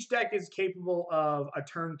 Like, each deck is capable of a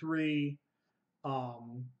turn 3.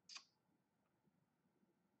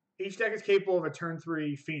 Each deck is capable of a turn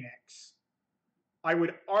 3 Phoenix. I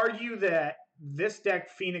would argue that this deck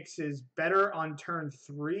Phoenix is better on turn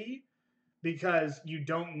 3 because you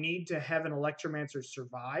don't need to have an Electromancer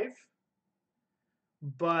survive,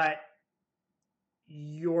 but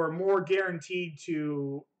you're more guaranteed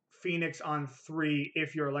to Phoenix on 3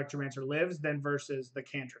 if your Electromancer lives than versus the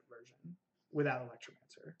cantrip version without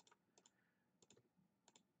Electromancer.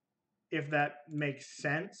 If that makes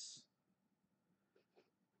sense.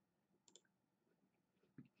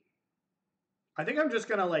 I think I'm just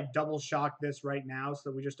going to like double shock this right now so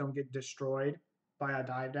that we just don't get destroyed by a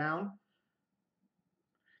dive down.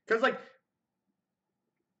 Because like,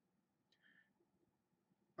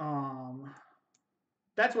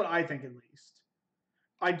 that's what I think at least.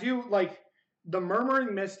 I do like the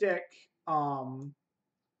Murmuring Mystic. No,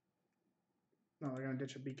 they're going to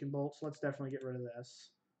ditch a Beacon Bolt, so let's definitely get rid of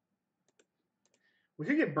this. We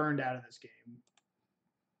could get burned out of this game.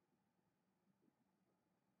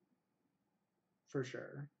 For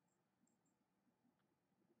sure.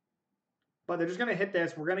 But they're just going to hit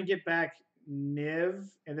this. We're going to get back Niv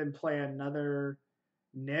and then play another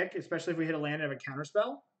Nick, especially if we hit a land of a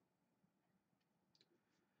counterspell.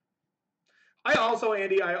 I also,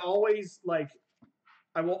 Andy, I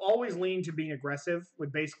will always lean to being aggressive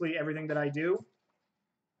with basically everything that I do.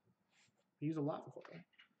 I use a Lava Coil.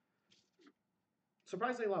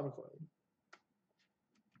 Surprisingly, Lava Coil.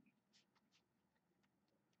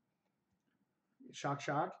 Shock,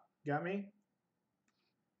 shock. Got me?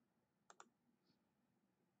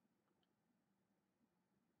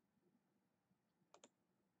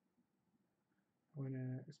 I'm going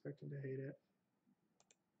to expect him to hate it.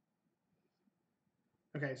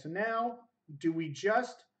 Okay, so now do we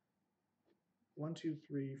just 1, 2,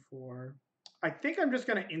 3, 4. I think I'm just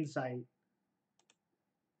going to Insight.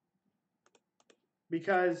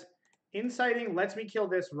 Because Insighting lets me kill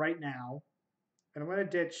this right now. And I'm going to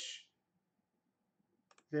ditch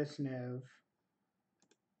this Niv.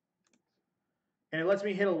 And it lets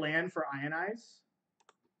me hit a land for Ionize.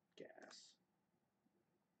 Gas.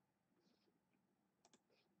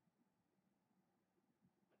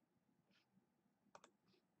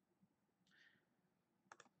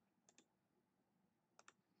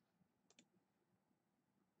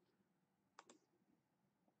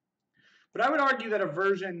 But I would argue that a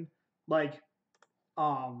version like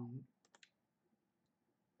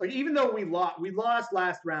even though we lost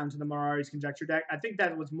last round to the Mirari's Conjecture deck, I think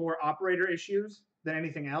that was more operator issues than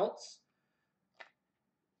anything else.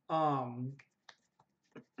 How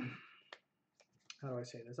do I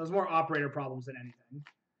say this? That was more operator problems than anything.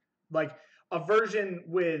 Like, a version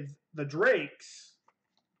with the Drakes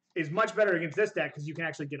is much better against this deck because you can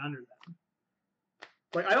actually get under them.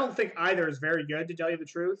 Like, I don't think either is very good, to tell you the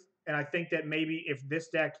truth. And I think that maybe if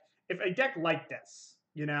a deck like this,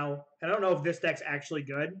 you know, and I don't know if this deck's actually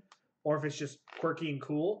good or if it's just quirky and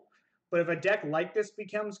cool, but if a deck like this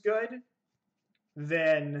becomes good,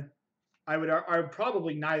 then I would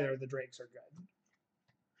probably neither of the Drakes are good.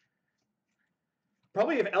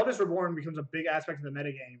 Probably if Eldest Reborn becomes a big aspect of the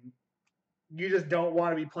metagame, you just don't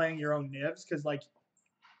want to be playing your own Nivs because, like,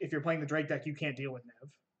 if you're playing the Drake deck, you can't deal with Niv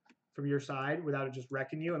from your side without it just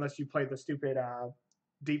wrecking you unless you play the stupid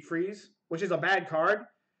Deep Freeze, which is a bad card,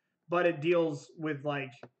 but it deals with,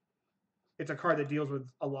 like, it's a card that deals with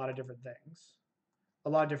a lot of different things. A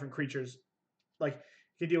lot of different creatures. Like,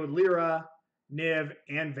 you can deal with Lyra, Niv,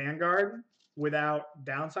 and Vanguard without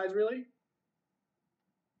downsides, really.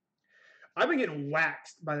 I've been getting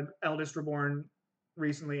waxed by the Eldest Reborn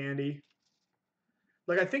recently, Andy.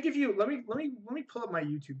 Like, I think if you let me pull up my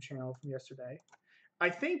YouTube channel from yesterday. I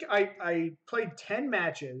think I played 10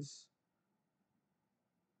 matches.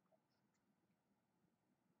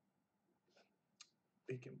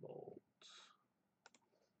 Beacon Bolt.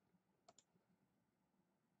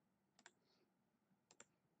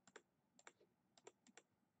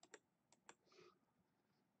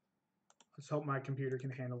 Let's hope my computer can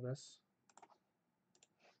handle this.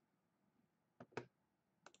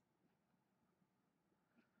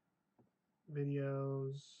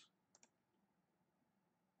 Videos.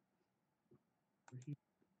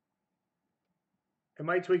 It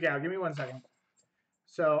might tweak out. Give me 1 second.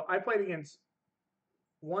 So I played against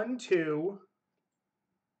 1, 2,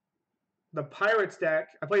 the Pirates deck.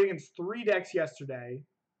 I played against 3 decks yesterday.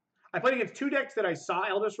 I played against 2 decks that I saw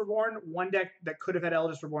Eldest Reborn, 1 deck that could have had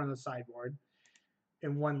Eldest Reborn on the sideboard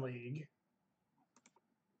in 1 league.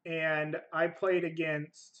 And I played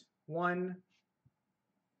against one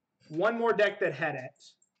more deck that had it,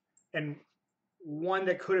 and 1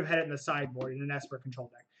 that could have had it in the sideboard in an Esper control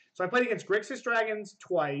deck. So I played against Grixis Dragons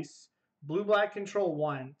twice, Blue-Black Control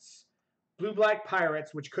once, Blue-Black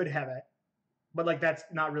Pirates, which could have it. But, like, that's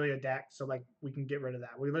not really a deck, so, like, we can get rid of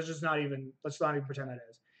that. Let's not even pretend that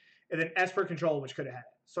is. And then Esper Control, which could have had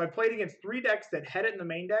it. So I played against 3 decks that had it in the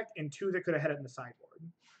main deck and 2 that could have had it in the sideboard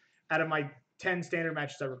out of my 10 standard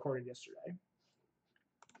matches I recorded yesterday.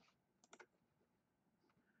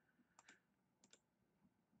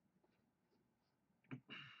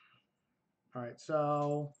 All right,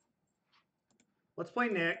 so let's play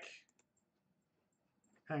Nick.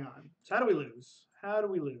 Hang on. So how do we lose? How do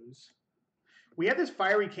we lose? We have this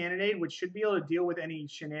Fiery Cannonade, which should be able to deal with any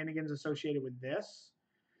shenanigans associated with this.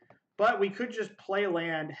 But we could just play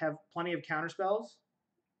land, have plenty of counterspells.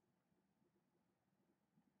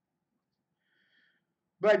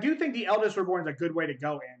 But I do think the Eldest Reborn is a good way to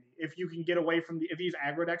go, Andy. If you can get away from if these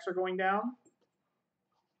aggro decks are going down.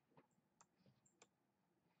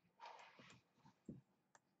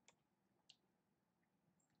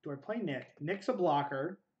 Do I play Nick? Nick's a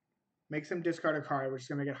blocker. Makes him discard a card, which is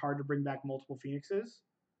going to make it hard to bring back multiple Phoenixes.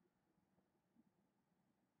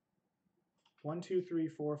 1, 2, 3,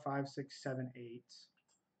 4, 5, 6, 7, 8.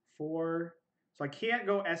 4. So I can't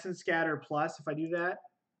go Essence Scatter plus if I do that.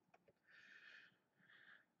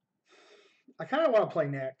 I kind of want to play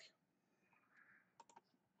Nick.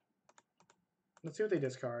 Let's see what they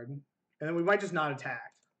discard. And then we might just not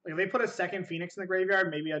attack. Like if they put a second Phoenix in the graveyard,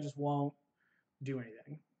 maybe I just won't do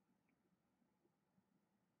anything.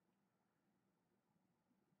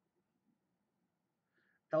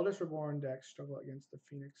 Eldest Reborn decks struggle against the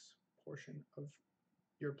Phoenix portion of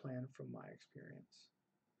your plan from my experience.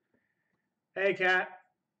 Hey, Kat.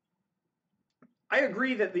 I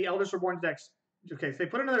agree that the Eldest Reborn decks... Okay, so they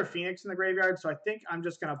put another Phoenix in the graveyard, so I think I'm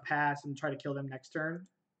just going to pass and try to kill them next turn.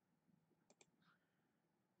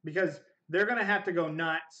 Because they're going to have to go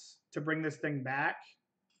nuts to bring this thing back.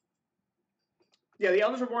 Yeah, the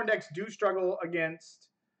Eldest Reborn decks do struggle against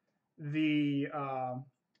the... all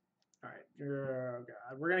right, oh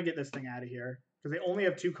God, we're going to get this thing out of here. Because they only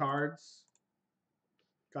have 2 cards.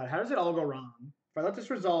 God, how does it all go wrong? If I let this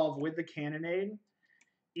resolve with the Cannonade,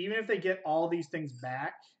 even if they get all these things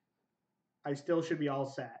back, I still should be all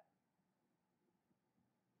set.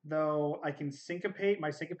 Though I can Syncopate. My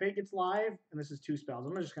Syncopate gets live, and this is 2 spells.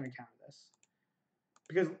 I'm just going to counter this.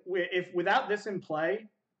 Because if without this in play,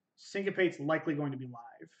 Syncopate's likely going to be live.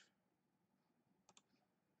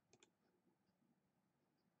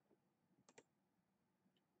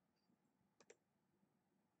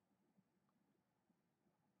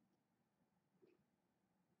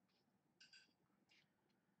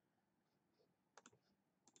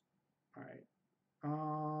 All right.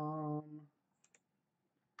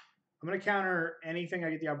 I'm going to counter anything I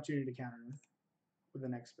get the opportunity to counter with the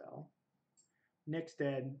next spell. Nick's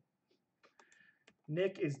dead.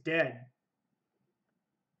 Nick is dead.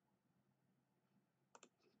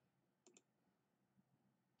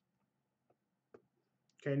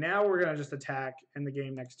 Okay, now we're going to just attack in the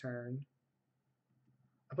game next turn.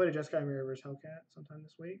 I played a Jeski Mirror vs. Hellcat sometime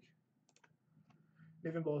this week.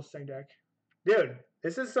 Niv Bolas same deck. Dude,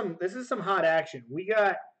 this is some hot action. We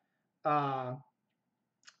got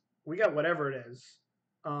whatever it is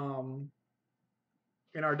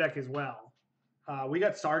in our deck as well. We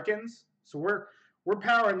got Sarkhans, so we're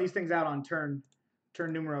powering these things out on turn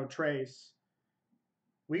numero trace.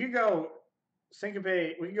 We could go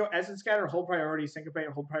Syncopate. We can go Essence Scatter, hold priority, Syncopate,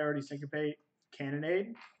 hold priority, Syncopate,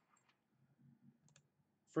 Cannonade.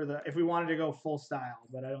 For the if we wanted to go full style,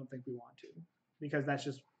 but I don't think we want to because that's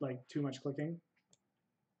just like too much clicking.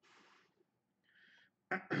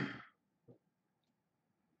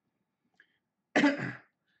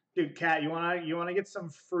 Dude, Kat, you wanna get some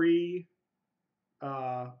free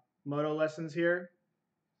Moto lessons here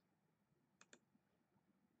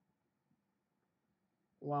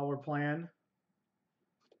while we're playing?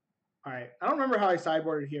 All right, I don't remember how I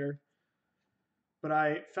sideboarded here, but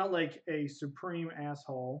I felt like a supreme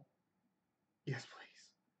asshole. Yes, please.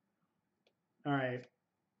 All right.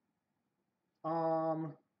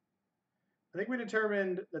 I think we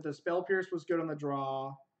determined that the Spell Pierce was good on the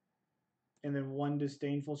draw, and then 1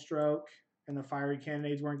 Disdainful Stroke, and the Fiery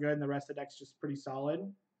Cannonades weren't good, and the rest of the deck's just pretty solid.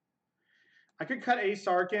 I could cut a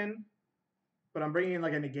Sarkhan, but I'm bringing in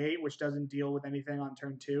like a Negate, which doesn't deal with anything on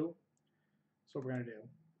turn 2. That's what we're going to do.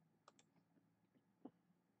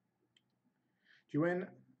 you win?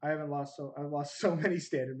 I haven't lost I've lost so many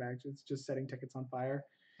standard matches just setting tickets on fire.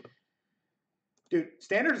 Dude,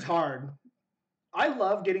 standard is hard. I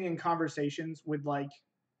love getting in conversations with like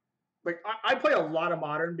I play a lot of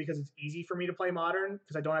modern because it's easy for me to play modern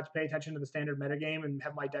because I don't have to pay attention to the standard metagame and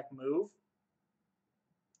have my deck move.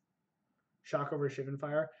 Shock over Shivan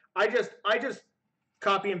Fire. I just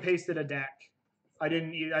copy and pasted a deck. I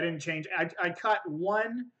didn't change. I cut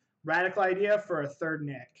one radical idea for a third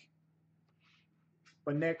Nick.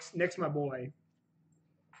 But Nick's my boy.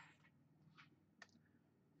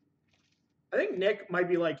 I think Nick might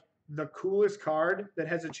be like the coolest card that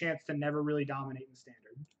has a chance to never really dominate in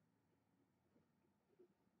standard.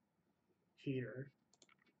 Heater.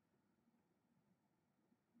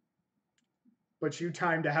 But you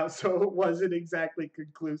timed out, so it wasn't exactly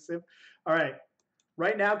conclusive. All right.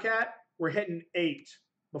 Right now, Kat, we're hitting 8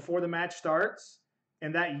 before the match starts,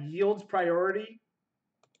 and that yields priority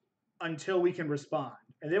until we can respond.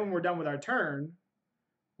 And then when we're done with our turn,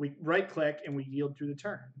 we right-click and we yield through the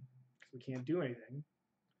turn. We can't do anything.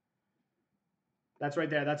 That's right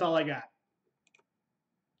there. That's all I got.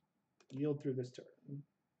 Yield through this turn.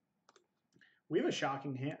 We have a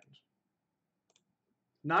shocking hand.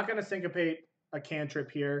 Not going to syncopate a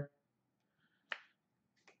cantrip here.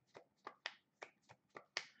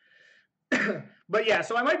 But yeah,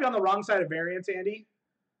 so I might be on the wrong side of variance, Andy.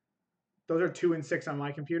 Those are 2 and 6 on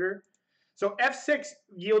my computer. So F6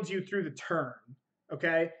 yields you through the turn,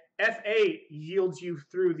 okay? F8 yields you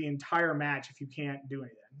through the entire match if you can't do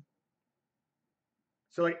anything.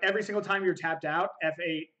 So like every single time you're tapped out,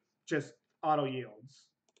 F8 just auto yields.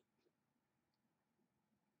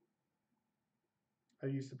 I'm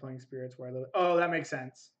used to playing spirits where I live. Oh, that makes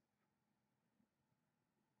sense.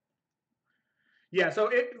 Yeah, so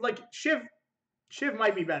it like Shiv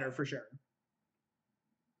might be better for sure.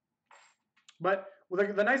 But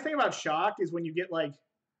the nice thing about Shock is when you get like,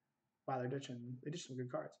 wow, they ditched some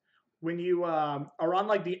good cards. When you are on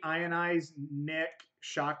like the Ionize Nick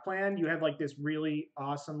Shock plan, you have like this really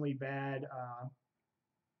awesomely bad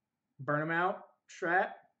burn 'em out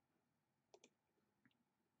strat.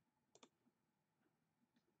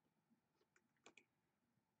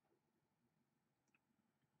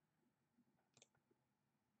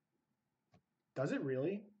 Does it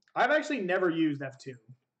really? I've actually never used F2. So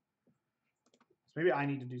maybe I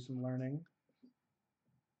need to do some learning.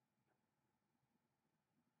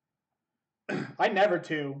 I never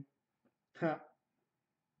to. All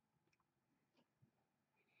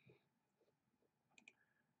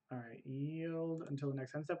right, yield until the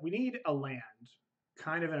next end step. We need a land,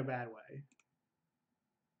 kind of in a bad way.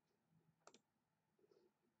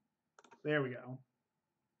 There we go.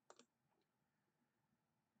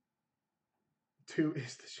 2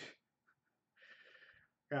 is the shit.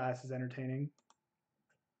 God, this is entertaining.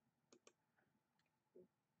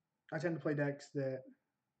 I tend to play decks that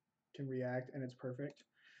can react, and it's perfect.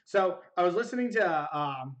 So I was listening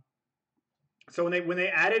to so when they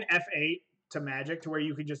added F8 to Magic to where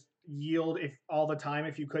you could just yield if all the time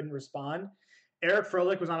if you couldn't respond, Eric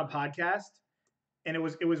Froelich was on a podcast, and it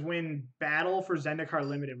was when Battle for Zendikar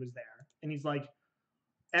Limited was there, and he's like,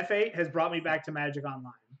 F8 has brought me back to Magic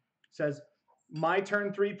Online. Says my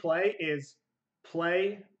turn 3 play is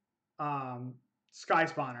play Sky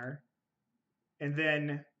Spawner, and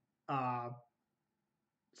then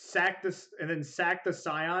sack the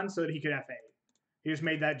Scion so that he could F8. He just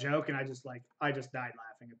made that joke, and I just died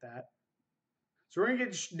laughing at that. So we're gonna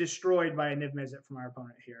get destroyed by a Niv-Mizzet from our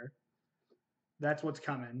opponent here. That's what's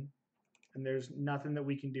coming, and there's nothing that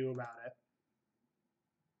we can do about it.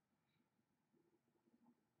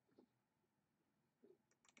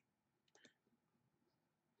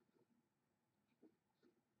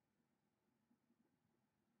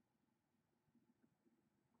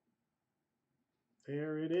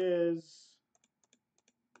 There it is.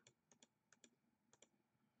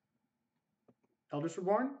 Eldest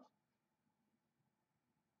Reborn?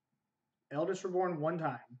 Eldest Reborn 1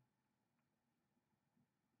 time.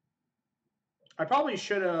 I probably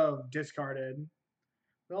should have discarded.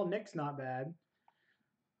 Well, Nick's not bad.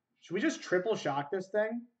 Should we just triple shock this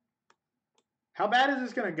thing? How bad is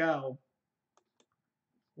this going to go?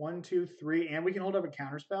 1, 2, 3, and we can hold up a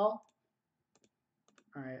counterspell?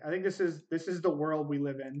 All right, I think this is the world we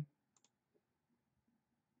live in.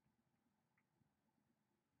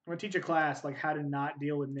 I'm going to teach a class like how to not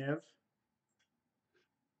deal with Niv. At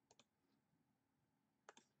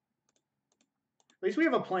least we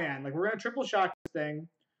have a plan. Like we're going to triple shock this thing.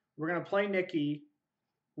 We're going to play Nikki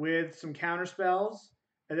with some counter spells,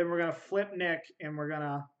 and then we're going to flip Nick, and we're going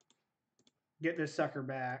to get this sucker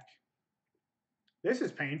back. This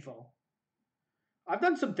is painful. I've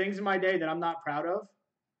done some things in my day that I'm not proud of.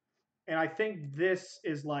 And I think this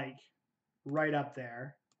is like right up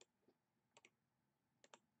there.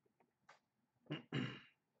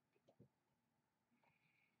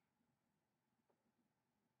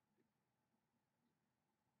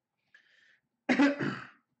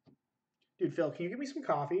 Dude, Phil, can you give me some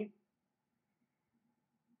coffee?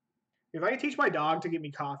 If I could teach my dog to give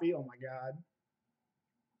me coffee, oh my God.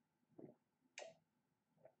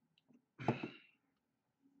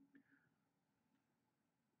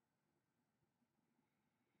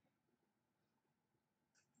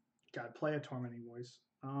 God, play a tormenting voice.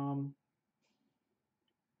 I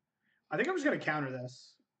think I'm just going to counter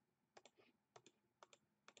this.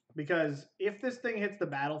 Because if this thing hits the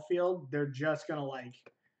battlefield, they're just going to like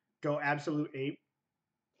go absolute ape.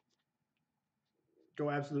 Go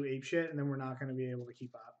absolute ape shit, and then we're not going to be able to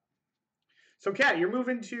keep up. So, Kat, you're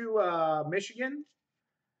moving to Michigan.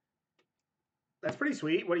 That's pretty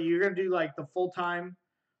sweet. What are you going to do? Like the full-time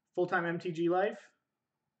MTG life?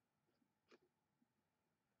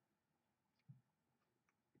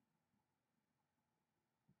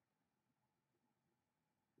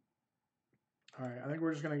 All right, I think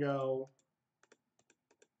we're just going to go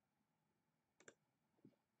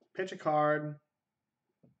pitch a card,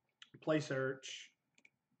 play search.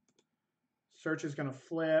 Search is going to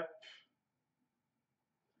flip.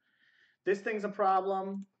 This thing's a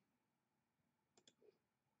problem.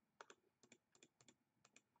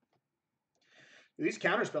 These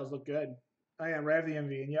counter spells look good. Oh yeah, Rav the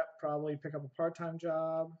MV, and yep, probably pick up a part-time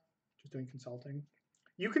job. Just doing consulting.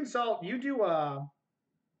 You consult. You do.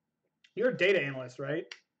 You're a data analyst, right?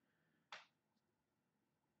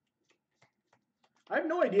 I have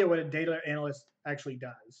no idea what a data analyst actually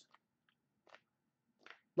does.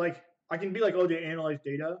 Like, I can be like, oh, they analyze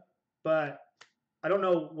data, but I don't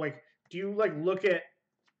know. Like, do you like look at?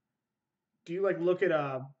 Do you like look at?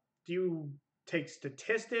 Do you take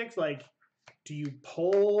statistics? Like, do you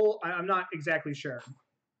poll? I'm not exactly sure.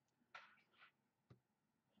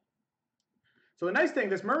 So the nice thing,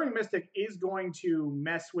 this Murmuring Mystic is going to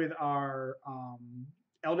mess with our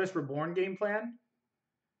Eldest Reborn game plan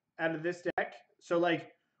out of this deck. So like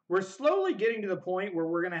we're slowly getting to the point where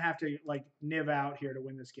we're gonna have to like Niv out here to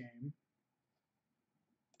win this game.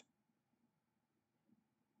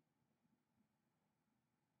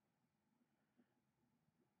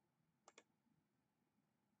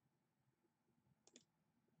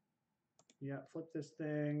 Yeah, flip this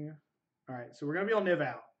thing. All right, so we're gonna be able to Niv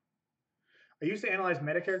out. I used to analyze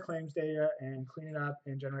Medicare claims data and clean it up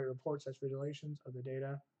and generate reports such visualizations of the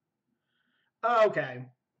data. Oh, okay.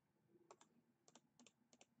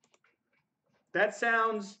 That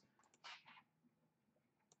sounds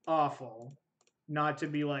awful. Not to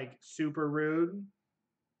be like super rude.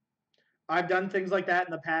 I've done things like that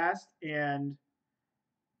in the past, and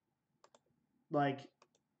like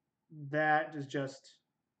that is just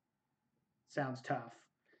sounds tough.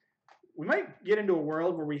 We might get into a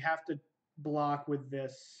world where we have to block with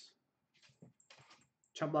this,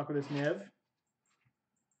 chump block with this Niv.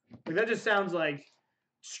 Like that just sounds like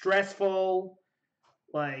stressful,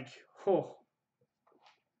 like, oh.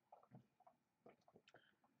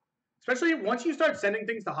 Especially once you start sending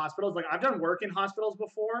things to hospitals. Like I've done work in hospitals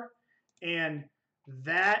before, and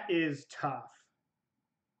that is tough.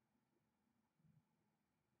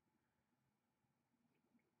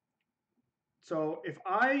 So if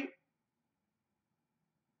I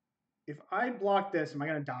block this, am I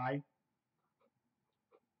going to die?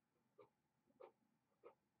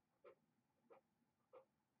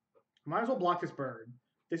 I might as well block this bird.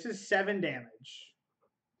 This is 7 damage.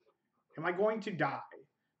 Am I going to die?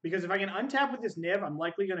 Because if I can untap with this Niv, I'm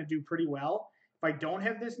likely going to do pretty well. If I don't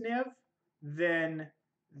have this Niv, then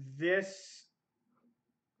this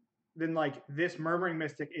Murmuring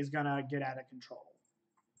Mystic is going to get out of control.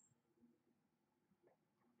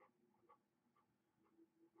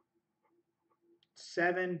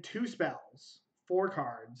 Seven, 2 spells, 4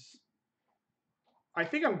 cards. I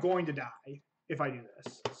think I'm going to die if I do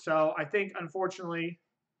this. So I think, unfortunately,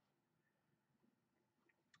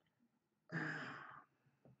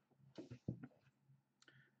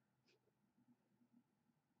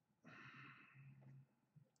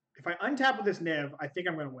 if I untap with this Niv, I think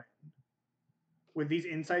I'm going to win. With these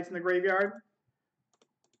insights in the graveyard.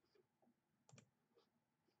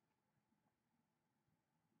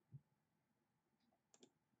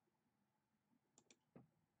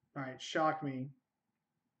 All right, shock me.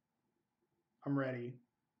 I'm ready.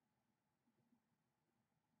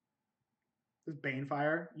 This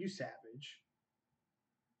Banefire, you savage.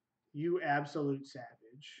 You absolute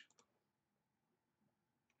savage.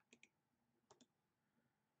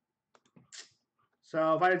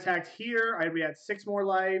 So if I attacked here, I'd be at 6 more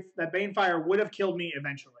life. That Banefire would have killed me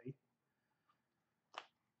eventually.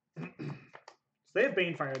 So they have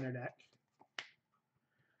Banefire in their deck,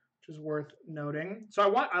 which is worth noting.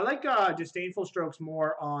 So I like Disdainful Strokes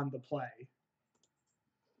more on the play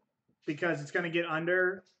because it's going to get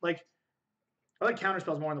under. Like, I like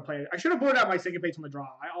counterspells more on the play. I should have boarded out my Syncopates on the draw.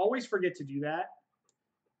 I always forget to do that.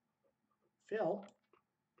 Phil,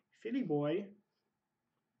 Fitty boy,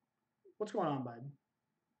 what's going on, bud?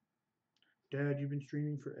 Dad, you've been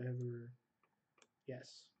streaming forever.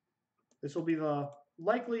 Yes, this will be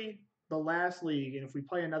likely the last league, and if we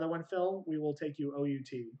play another one, Phil, we will take you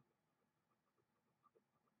OUT.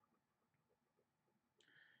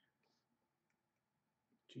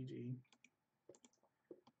 GG.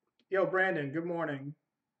 Yo, Brandon, good morning.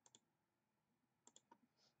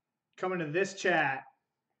 Come into this chat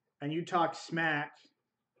and you talk smack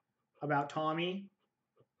about Tommy,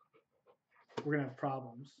 we're going to have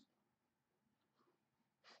problems.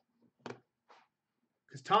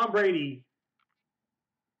 Because Tom Brady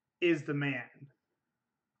is the man.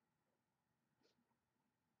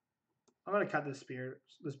 I'm going to cut this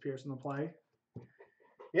Pierce in the play.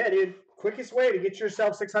 Yeah, dude. Quickest way to get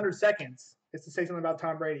yourself 600 seconds is to say something about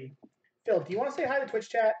Tom Brady. Phil, do you want to say hi to Twitch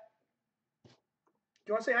chat? Do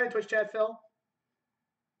you want to say hi to Twitch chat, Phil?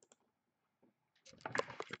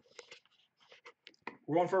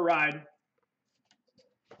 We're going for a ride.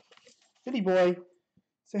 Fitty boy.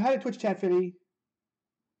 Say hi to Twitch chat, Fitty.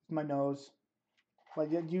 My nose. Like,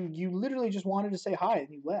 you literally just wanted to say hi and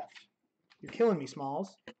you left. You're killing me,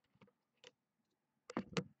 Smalls.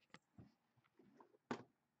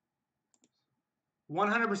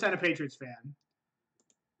 "100% a Patriots fan."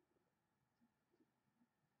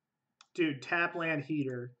 Dude, tap land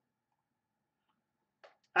heater.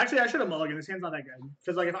 Actually, I should have mulliganed. This hand's not that good.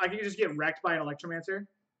 Because, like, if I could just get wrecked by an Electromancer.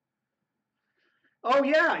 Oh,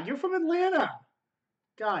 yeah. You're from Atlanta.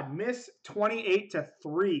 God, miss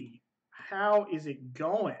 28-3. How is it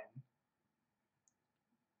going?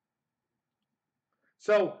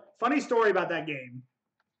 So, funny story about that game.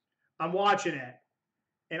 I'm watching it.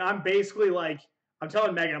 And I'm basically like, I'm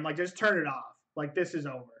telling Megan, I'm like, just turn it off. Like, this is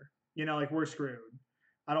over. You know, like, we're screwed.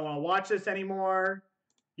 I don't want to watch this anymore.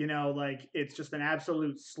 You know, like, it's just an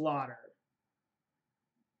absolute slaughter.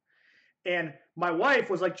 And my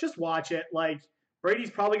wife was like, just watch it. Like,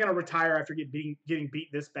 Brady's probably going to retire after getting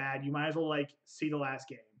beat this bad. You might as well, like, see the last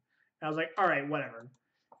game. And I was like, all right, whatever.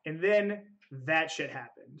 And then that shit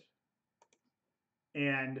happened.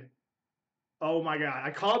 And, oh, my God.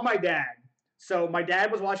 I called my dad. So my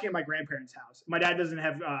dad was watching at my grandparents' house. My dad doesn't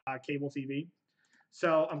have cable TV.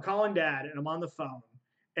 So I'm calling Dad, and I'm on the phone.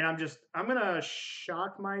 And I'm going to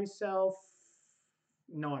shock myself.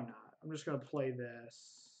 No, I'm not. I'm just going to play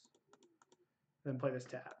this. Then play this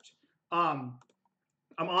tapped.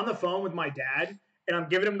 I'm on the phone with my dad, and I'm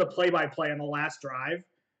giving him the play-by-play on the last drive.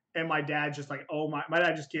 And my dad's just like, oh, my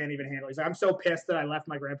dad just can't even handle it. He's like, I'm so pissed that I left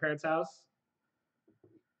my grandparents' house.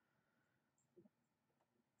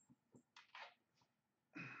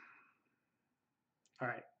 All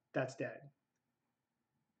right, that's dead.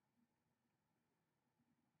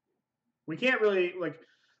 We can't really, like,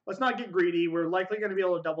 let's not get greedy. We're likely going to be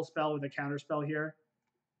able to double spell with a counter spell here.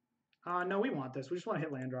 No, we want this. We just want to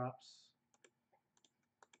hit land drops.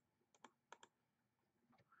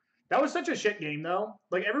 That was such a shit game, though.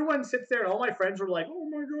 Like, everyone sits there, and all my friends were like, oh,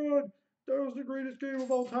 my God, that was the greatest game of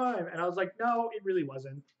all time. And I was like, no, it really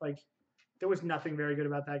wasn't. Like, there was nothing very good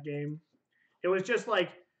about that game. It was just like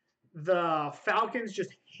the Falcons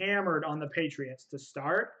just hammered on the Patriots to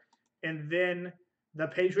start, and then the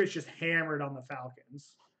Patriots just hammered on the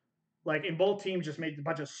Falcons. Like, and both teams just made a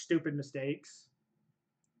bunch of stupid mistakes.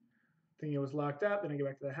 Thinking it was locked up. Then I get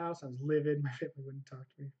back to the house. I was livid. My family wouldn't talk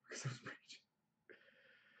to me because I was raging.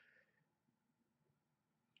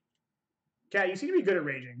 Kat, you seem to be good at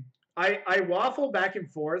raging. I waffle back and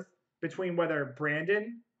forth between whether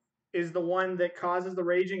Brandon is the one that causes the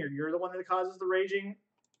raging or you're the one that causes the raging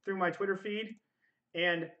through my Twitter feed.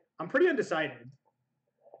 And I'm pretty undecided.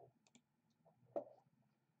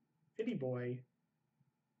 Fitty boy.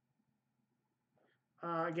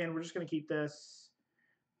 Again, we're just going to keep this.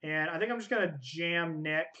 And I think I'm just going to jam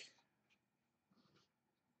Nick.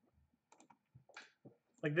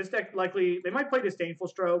 Like, this deck likely, they might play Disdainful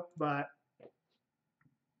Stroke, but...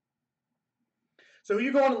 So are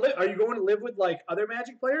you going to live? Are you going to live with, like, other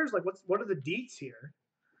Magic players? Like, what are the deets here?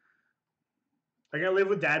 Are you going to live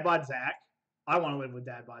with Dadbod Zach? I want to live with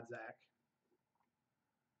Dadbod Zach.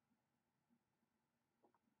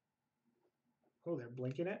 Oh, they're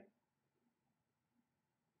blinking it.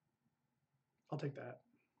 I'll take that.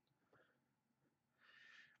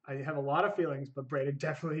 I have a lot of feelings, but Brandon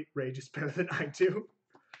definitely rages better than I do.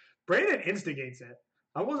 Brandon instigates it.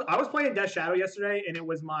 I was playing Death Shadow yesterday, and it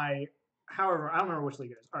was my however I don't remember which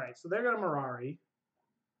league it is. All right, so they're gonna Mirari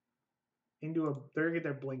into a. They're gonna get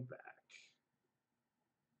their blink back.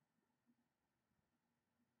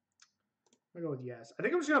 I'm gonna go with yes. I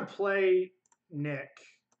think I'm just gonna play Nick,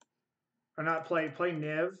 or not play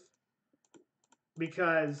Niv,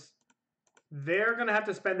 because they're gonna have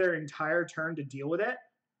to spend their entire turn to deal with it.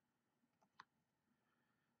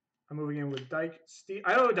 I'm moving in with Dyke. Steve.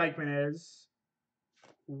 I don't know who Dykeman is.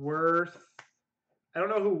 Worth. I don't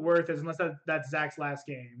know who Worth is unless that's Zach's last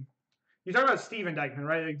game. You're talking about Steven Dykeman,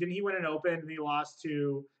 right? Like, didn't he win an Open and he lost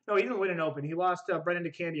to? No, he didn't win an Open. He lost to Brendan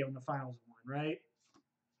DeCandio in the finals one, right?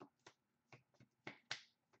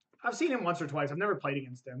 I've seen him once or twice. I've never played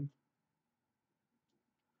against him.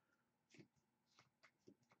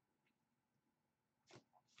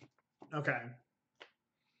 Okay.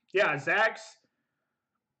 Yeah, Zach's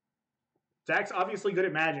obviously good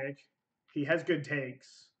at Magic. He has good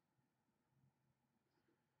takes.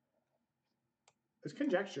 This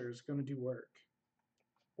conjecture is going to do work.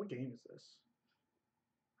 What game is this?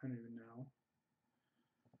 I don't even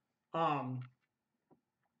know.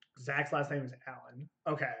 Zach's last name is Allen.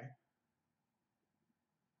 Okay.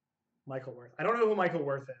 Michael Worth. I don't know who Michael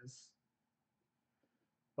Worth is,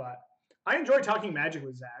 but I enjoy talking Magic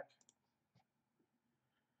with Zach.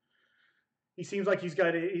 He seems like he's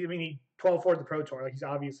got. I mean, he 12-4 the Pro Tour. Like, he's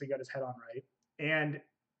obviously got his head on right, and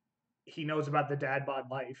he knows about the dad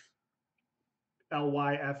bod life.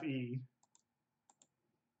 LYFE.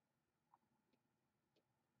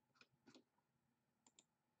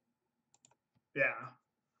 Yeah.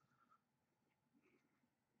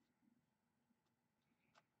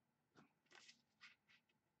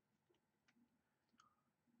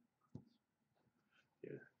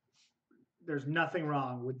 There's nothing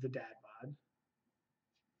wrong with the dad bod.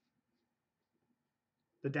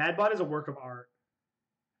 The dad bod is a work of art.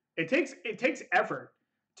 It takes effort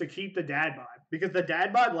to keep the dad bod because the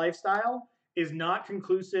dad bod lifestyle is not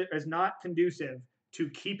conducive to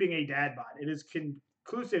keeping a dad bod. It is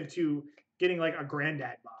conclusive to getting like a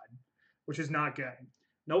granddad bod, which is not good.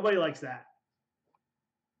 Nobody likes that.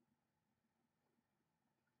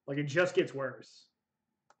 Like, it just gets worse.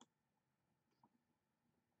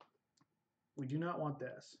 We do not want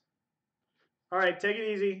this. All right, take it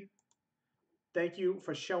easy. Thank you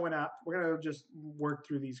for showing up. We're going to just work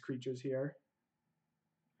through these creatures here.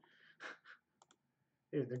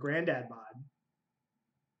 Dude, the granddad bod.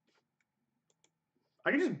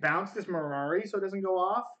 I can just bounce this Mirari so it doesn't go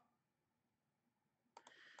off.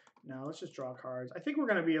 No, let's just draw cards. I think we're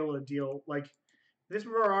going to be able to deal, like, this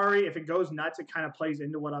Mirari, if it goes nuts, it kind of plays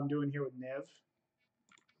into what I'm doing here with Niv.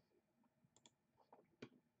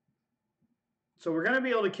 So we're going to be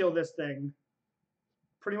able to kill this thing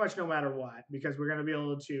pretty much no matter what, because we're going to be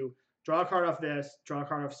able to draw a card off this, draw a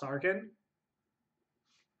card off Sarkhan.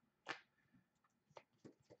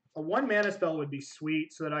 A 1-mana spell would be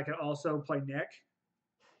sweet so that I could also play Nick.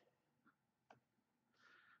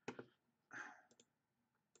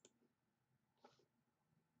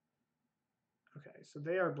 Okay, so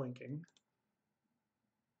they are blinking.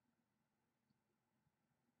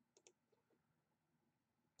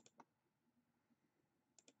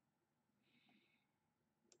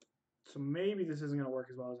 So maybe this isn't going to work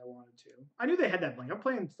as well as I wanted to. I knew they had that blink. I'm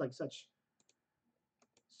playing like such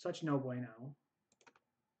no bueno.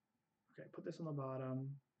 Okay, put this on the bottom.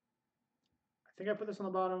 I think I put this on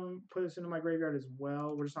the bottom, put this into my graveyard as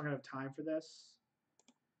well. We're just not going to have time for this.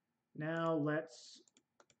 Now let's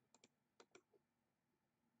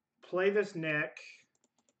play this Nick.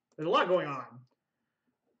 There's a lot going on.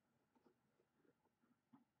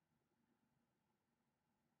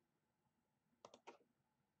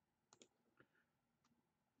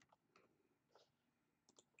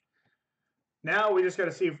 Now we just got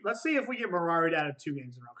to see. Let's see if we get Mirari'd out of 2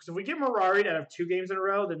 games in a row. Because if we get Mirari'd out of 2 games in a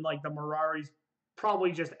row, then like the Mirari's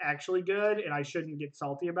probably just actually good, and I shouldn't get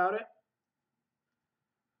salty about it.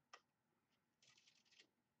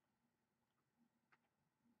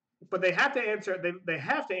 But they have to answer. They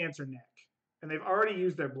have to answer Nick, and they've already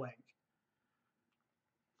used their blink.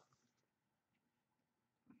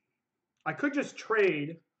 I could just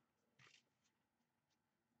trade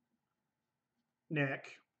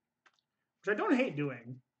Nick, which I don't hate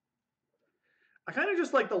doing. I kind of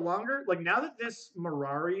just like the longer, like now that this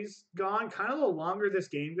Mirari's gone, kind of the longer this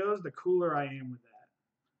game goes, the cooler I am with that.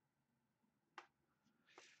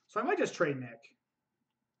 So I might just trade Nick.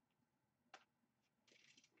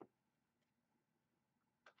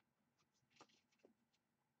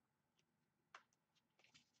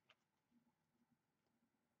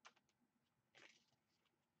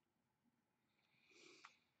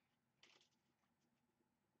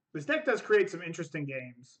 This deck does create some interesting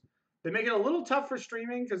games. They make it a little tough for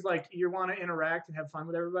streaming because like you want to interact and have fun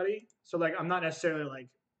with everybody. So like I'm not necessarily like,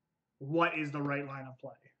 what is the right line of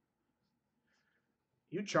play?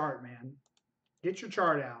 You chart, man. Get your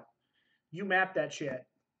chart out. You map that shit.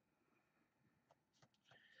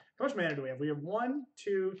 How much mana do we have? We have 1,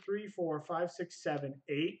 2, 3, 4, 5, 6, 7,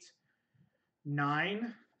 8,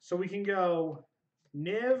 9. So we can go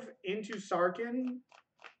Niv into Sarkhan.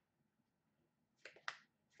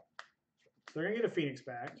 So they're going to get a Phoenix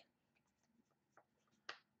back.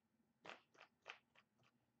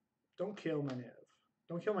 Don't kill my Niv.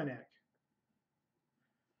 Don't kill my neck.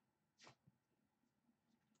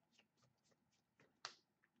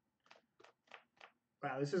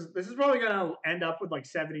 Wow, this is probably going to end up with like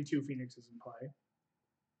 72 Phoenixes in play.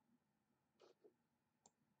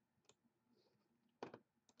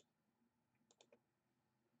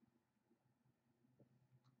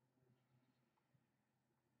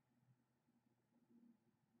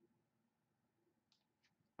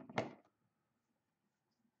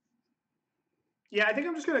 Yeah, I think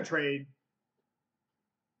I'm just going to trade.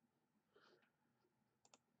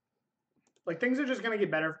 Like, things are just going to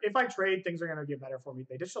get better. If I trade, things are going to get better for me.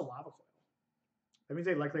 They ditched a Lava Coil. That means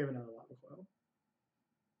they likely have another Lava Coil.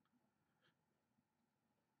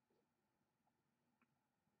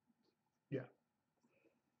 Yeah.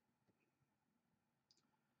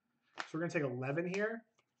 So we're going to take 11 here.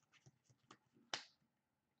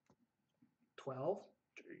 12.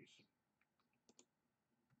 Jeez.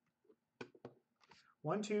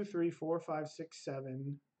 1, 2, 3, 4, 5, 6,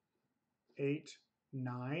 7, 8,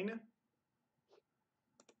 9.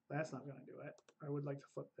 That's not going to do it. I would like to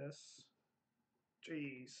flip this.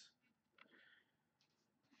 Jeez.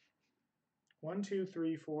 1, 2,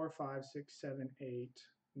 3, 4, 5, 6, 7, 8,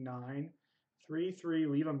 9. 3, 3,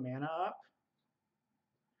 leave a mana up.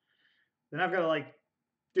 Then I've got to like,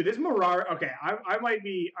 dude, this Mirari. Okay, I might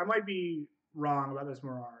be wrong about this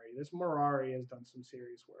Mirari. This Mirari has done some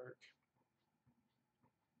serious work.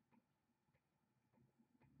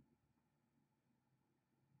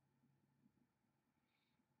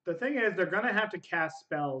 The thing is, they're gonna have to cast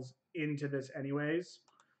spells into this anyways.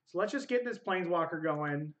 So let's just get this Planeswalker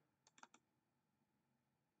going.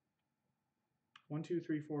 1, 2,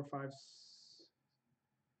 3, 4, 5.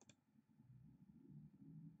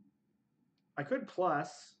 I could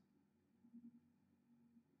plus.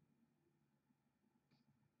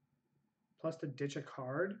 Plus to ditch a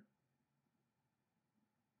card.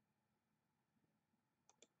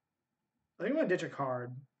 I think I'm gonna ditch a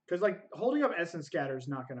card. Because like holding up Essence Scatter is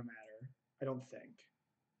not gonna matter, I don't think.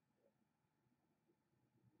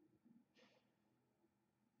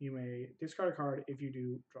 You may discard a card if you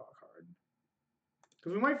do draw a card.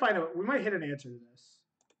 Because we might hit an answer to this.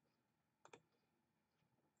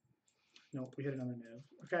 No, we hit another Niv.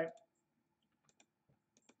 Okay.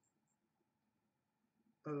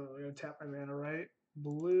 I'm gonna tap my mana, right?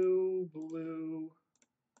 Blue, blue.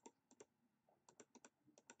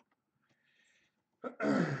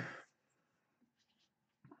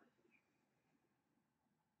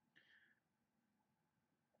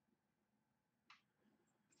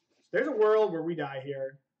 There's a world where we die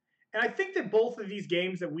here. And I think that both of these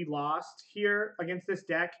games that we lost here against this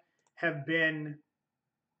deck have been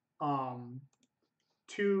have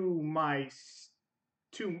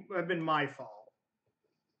been my fault.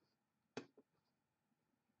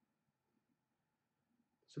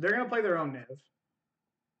 So they're gonna play their own Niv.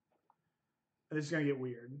 And this is gonna get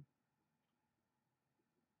weird.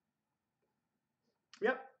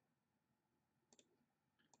 Yep.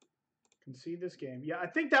 Concede this game. Yeah, I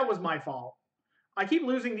think that was my fault. I keep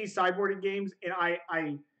losing these sideboarded games, and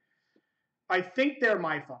I think they're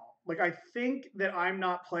my fault. Like, I think that I'm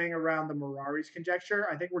not playing around the Mirari's Conjecture.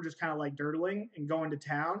 I think we're just kind of like dirtling and going to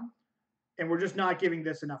town, and we're just not giving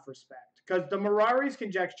this enough respect. Because the Mirari's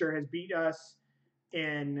Conjecture has beat us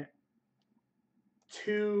in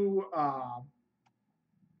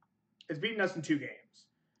it's beaten us in 2 games.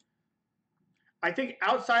 I think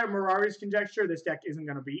outside of Mirari's Conjecture, this deck isn't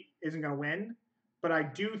gonna win. But I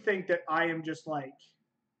do think that I am just like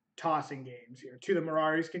tossing games here to the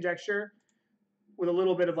Mirari's Conjecture with a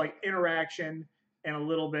little bit of like interaction and a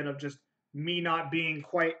little bit of just me not being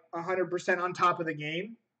quite 100% on top of the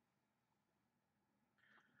game.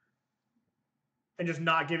 And just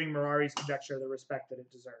not giving Mirari's Conjecture the respect that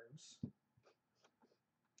it deserves.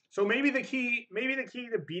 So maybe the key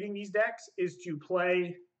to beating these decks is to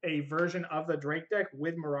play a version of the Drake deck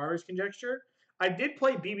with Mirari's Conjecture. I did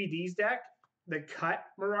play BBD's deck that cut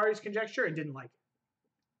Mirari's Conjecture and didn't like it.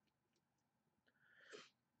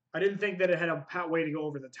 I didn't think that it had a way to go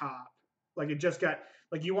over the top. Like it just got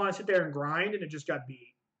like you want to sit there and grind and it just got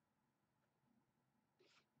beat.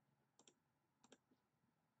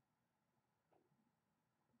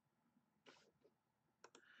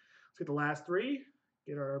 get the last 3.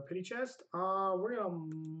 Get our pity chest. We're gonna.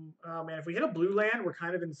 Oh man, if we hit a blue land, we're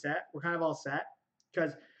kind of in set. We're kind of all set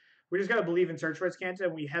because we just gotta believe in Search for Azcanta,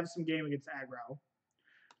 and we have some game against aggro.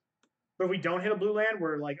 But if we don't hit a blue land,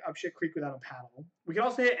 we're like up shit creek without a paddle. We can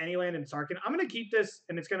also hit any land in Sarkhan. I'm gonna keep this,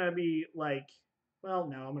 and it's gonna be like, well,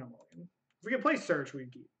 no, I'm gonna mulligan. If we can play Search, we can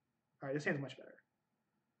keep. All right, this hand's much better.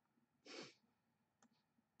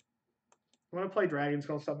 I'm gonna play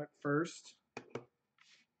Dragonskull Summit first.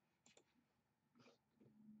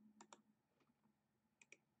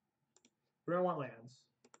 We're gonna want lands.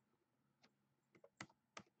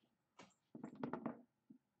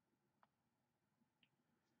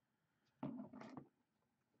 I'm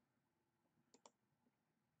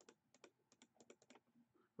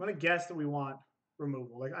gonna guess that we want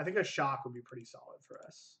removal. Like I think a shock would be pretty solid for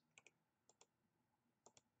us.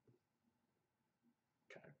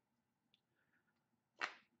 Okay.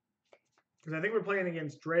 Because I think we're playing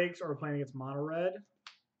against Drakes or we're playing against mono red.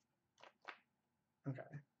 Okay.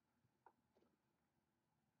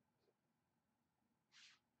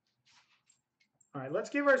 All right, let's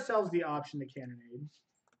give ourselves the option to Cannonade.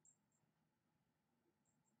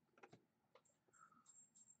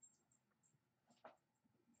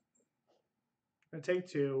 I'm gonna take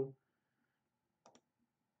 2.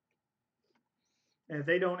 And if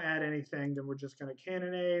they don't add anything, then we're just gonna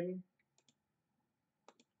Cannonade.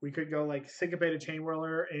 We could go like Syncopate Chain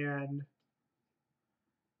Whirler and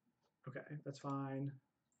okay, that's fine.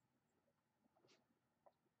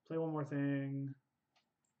 Play one more thing.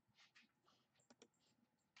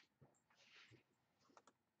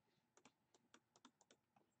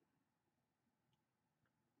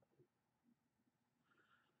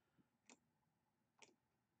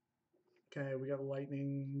 Okay, we got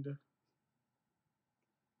lightninged.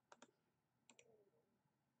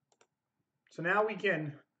 So now we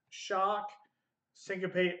can shock,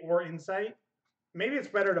 syncopate, or insight. Maybe it's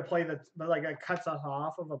better to play that, but like it cuts us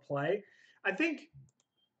off of a play. I think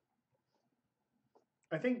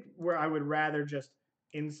where I would rather just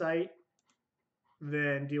insight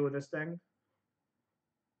than deal with this thing.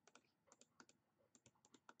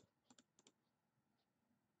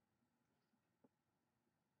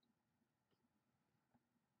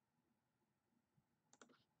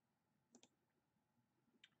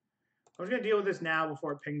 I'm just gonna deal with this now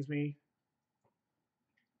before it pings me.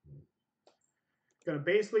 Gonna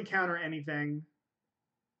basically counter anything.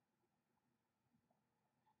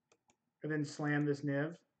 And then slam this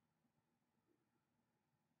Niv.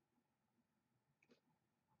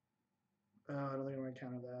 I don't think I'm gonna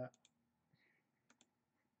counter that.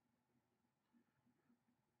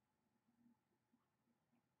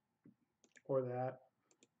 Or that.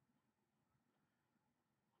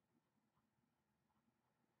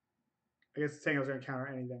 I guess saying I was gonna counter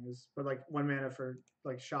anything is, but like 1 mana for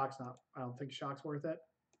like shock's not. I don't think shock's worth it.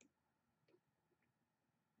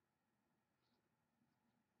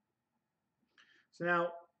 So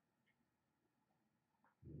now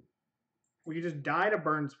we can just die to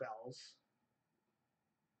burn spells.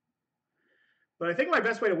 But I think my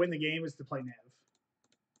best way to win the game is to play Niv.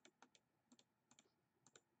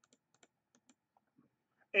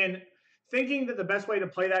 And thinking that the best way to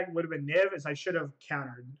play that would have been Niv is I should have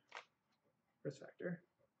countered Risk Factor.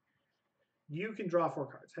 You can draw 4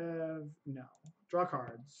 cards. No. Draw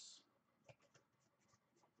cards.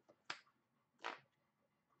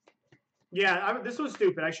 Yeah, this was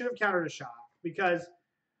stupid. I should have countered a shock because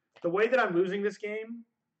the way that I'm losing this game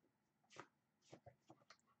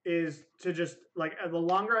is to just, like, the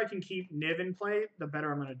longer I can keep Niv in play, the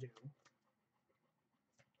better I'm going to do.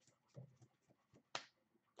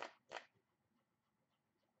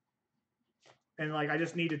 And, like, I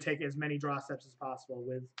just need to take as many draw steps as possible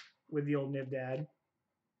with the old Niv dad.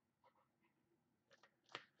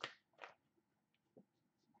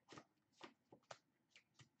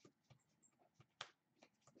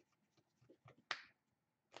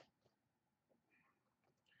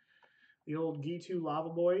 The old G2 Lava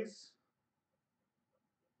Boys.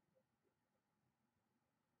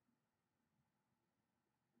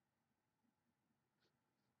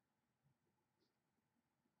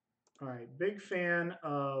 All right, big fan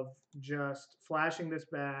of just flashing this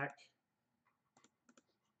back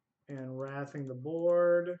and wrathing the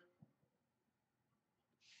board.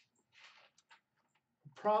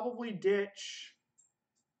 Probably ditch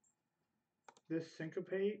this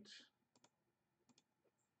Syncopate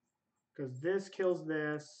because this kills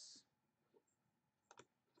this.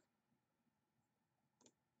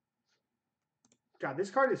 God, this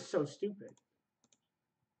card is so stupid.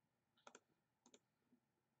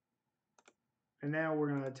 And now we're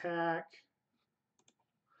going to attack.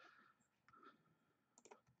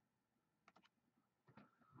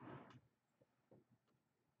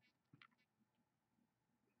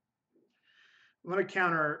 I'm going to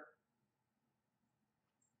counter.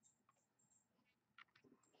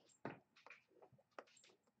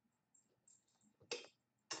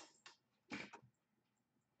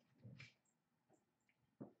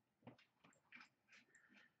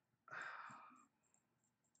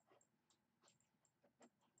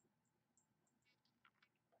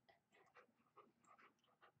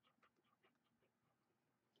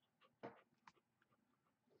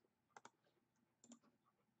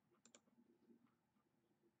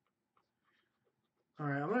 All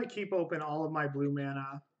right, I'm going to keep open all of my blue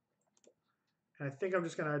mana. And I think I'm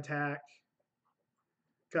just going to attack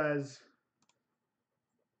because...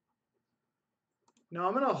 No,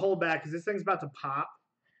 I'm going to hold back because this thing's about to pop.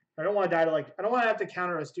 I don't want to die to, like, I don't want to have to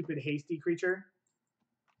counter a stupid hasty creature.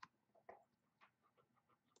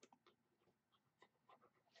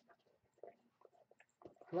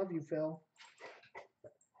 I love you, Phil.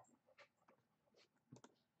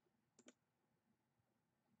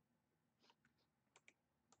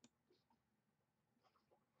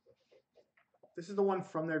 This is the one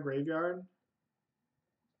from their graveyard.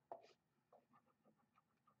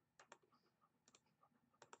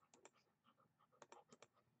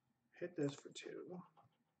 Hit this for 2.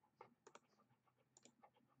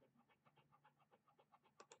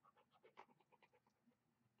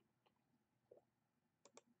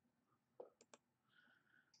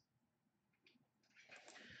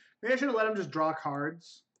 Maybe I should have let him just draw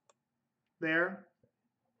cards there.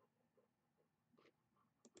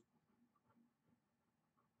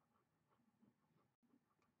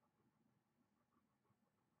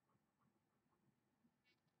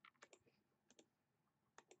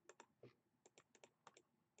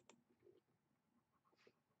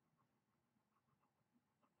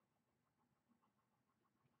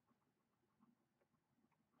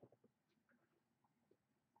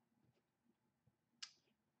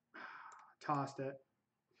 Tossed it.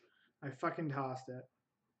 I fucking tossed it.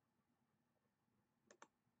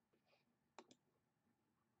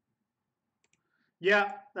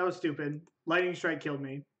 Yeah, that was stupid. Lightning Strike killed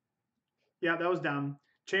me. Yeah, that was dumb.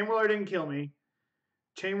 Chain Whirler didn't kill me.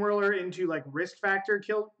 Chain Whirler into like risk factor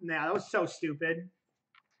killed. Nah, that was so stupid.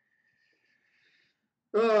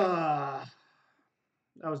 Ugh.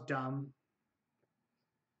 That was dumb.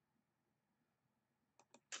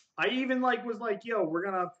 I even like was like, yo, we're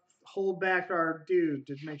gonna hold back our dude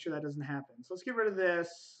to make sure that doesn't happen. So let's get rid of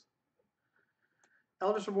this.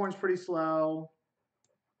 Eldest Reborn's pretty slow.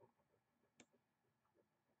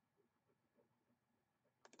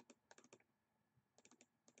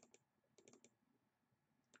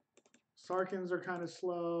 Sarkhans are kind of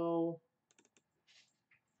slow.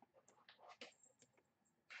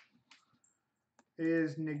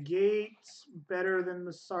 Is Negate better than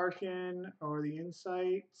the Sarkhan or the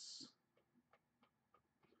Insights?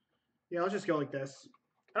 Yeah, let's just go like this.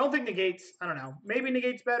 I don't think Negate's, I don't know. Maybe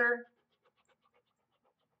Negate's better.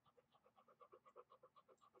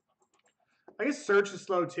 I guess Search is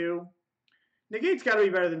slow too. Negate's got to be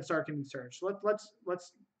better than Sarkhan and Search. Let's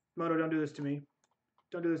Moto, don't do this to me.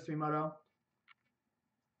 Don't do this to me, Moto.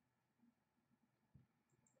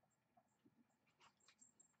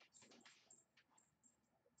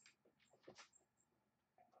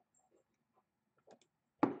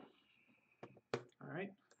 All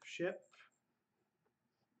right, ship.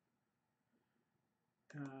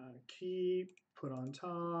 Keep, put on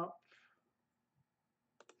top.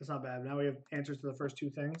 That's not bad. Now we have answers to the first 2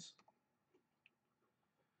 things.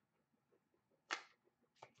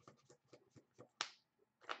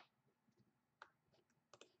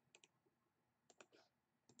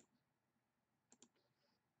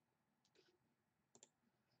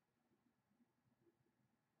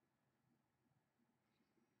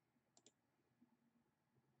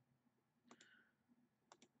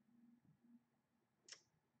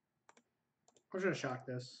 I'm just gonna shock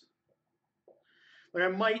this. Like I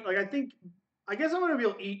might, like I guess I'm gonna be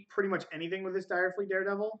able to eat pretty much anything with this Direfleet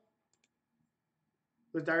Daredevil.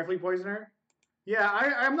 This Direfleet Poisoner. Yeah,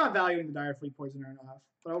 I'm not valuing the Direfleet Poisoner enough,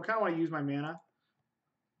 but I kind of want to use my mana.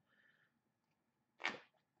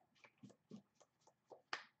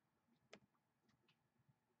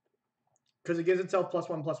 Because it gives itself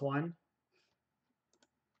 +1/+1.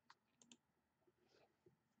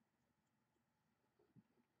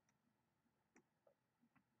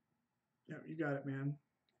 Yeah, you got it, man.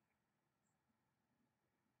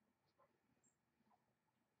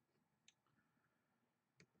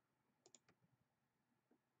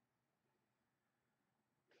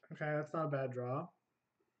 Okay, that's not a bad draw.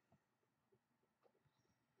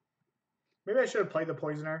 Maybe I should have played the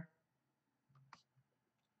Poisoner.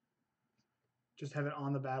 Just have it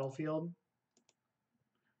on the battlefield.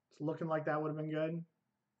 looking like that would have been good.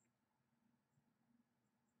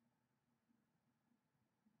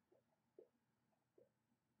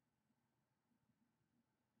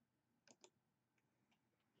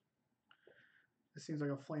 This seems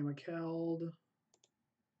like a Flame of Keld.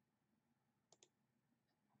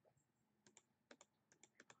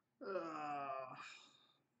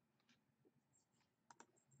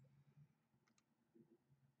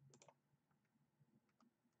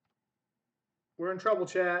 We're in trouble,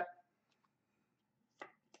 chat.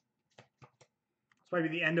 This might be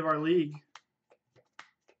the end of our league.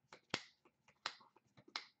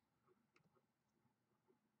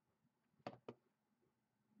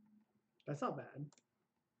 That's not bad.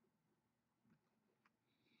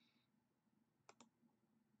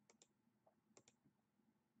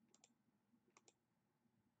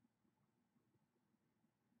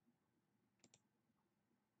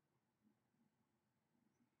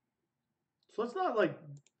 So let's not, like,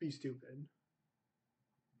 be stupid.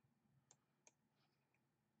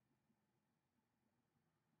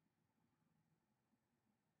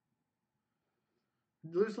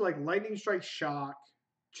 Lose to, like, Lightning Strike, Shock,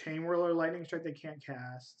 Chain Whirler, Lightning Strike they can't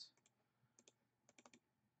cast.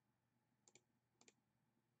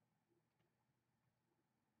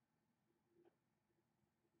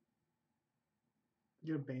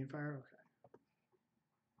 Get a Banefire? Okay.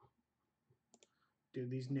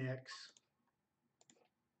 Dude, these Nicks.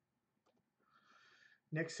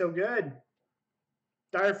 Nick's so good.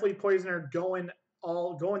 Direfleet Poisoner going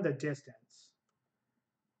the distance.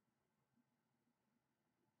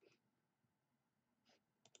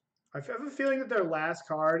 I have a feeling that their last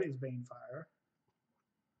card is Banefire.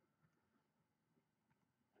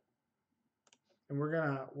 And we're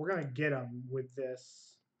gonna get them with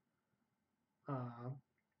this.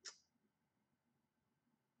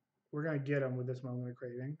 We're gonna get them with this Moment of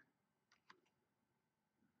Craving.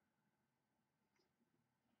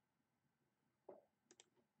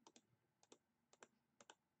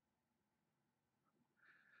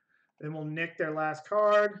 Then we'll nick their last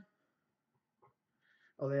card.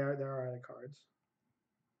 Oh, there are other cards.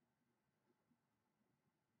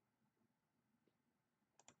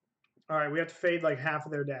 All right, we have to fade like half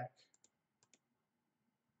of their deck.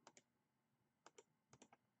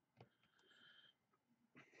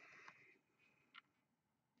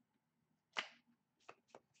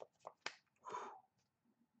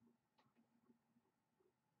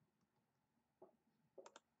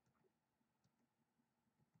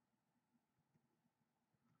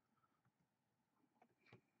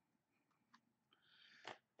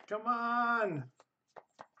 Come on.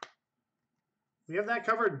 We have that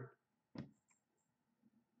covered.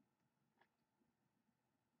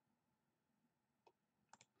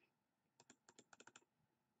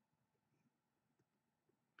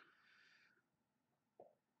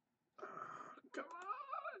 Come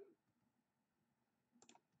on.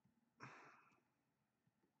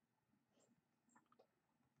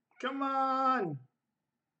 Come on.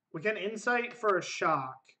 We can Insight for a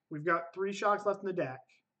shock. We've got 3 shocks left in the deck.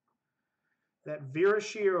 That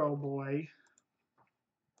Virashiro boy.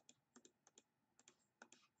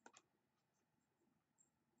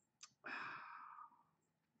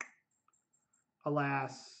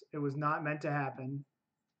 Alas, it was not meant to happen.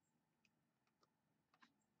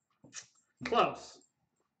 Close.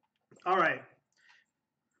 All right.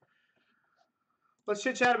 Let's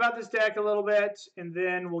chit-chat about this deck a little bit, and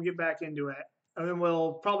then we'll get back into it. And then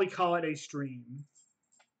we'll probably call it a stream.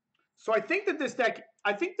 So I think that this deck,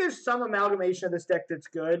 I think there's some amalgamation of this deck that's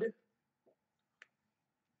good.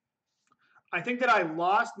 I think that I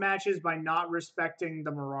lost matches by not respecting the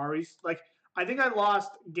Miraris. Like, I think I lost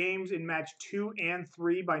games in match 2 and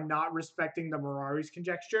 3 by not respecting the Miraris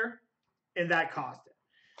conjecture, and that cost it.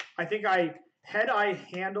 I think had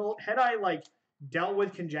I like dealt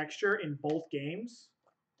with conjecture in both games,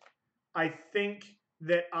 I think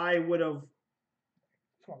that I would have.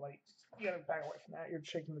 Come on, buddy. You gotta back away from that. You're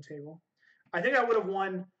shaking the table. I think I would have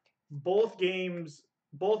won both games,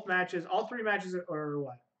 both matches, all 3 matches, or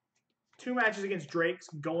what? 2 matches against Drake's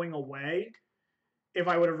going away if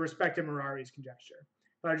I would have respected Mirari's conjecture.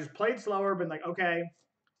 But I just played slower, been like, okay,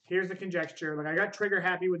 here's the conjecture. Like, I got trigger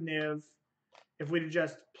happy with Niv. If we'd have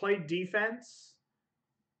just played defense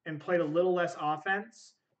and played a little less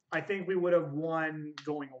offense, I think we would have won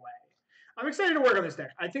going away. I'm excited to work on this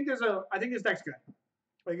deck. I think this deck's good.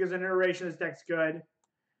 I think there's an iteration this deck's good.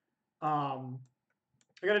 I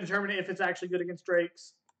got to determine if it's actually good against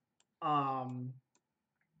Drake's.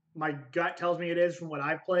 My gut tells me it is from what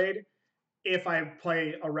I've played. If I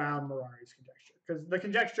play around Mirari's conjecture, because the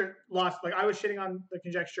conjecture lost. Like, I was shitting on the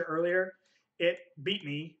conjecture earlier, it beat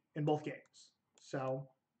me in both games. So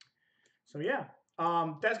So yeah,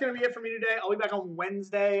 that's going to be it for me today. I'll be back on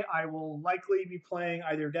Wednesday. I will likely be playing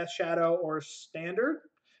either Death Shadow or Standard.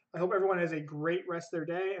 I hope everyone has a great rest of their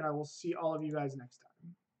day, and I will see all of you guys next time.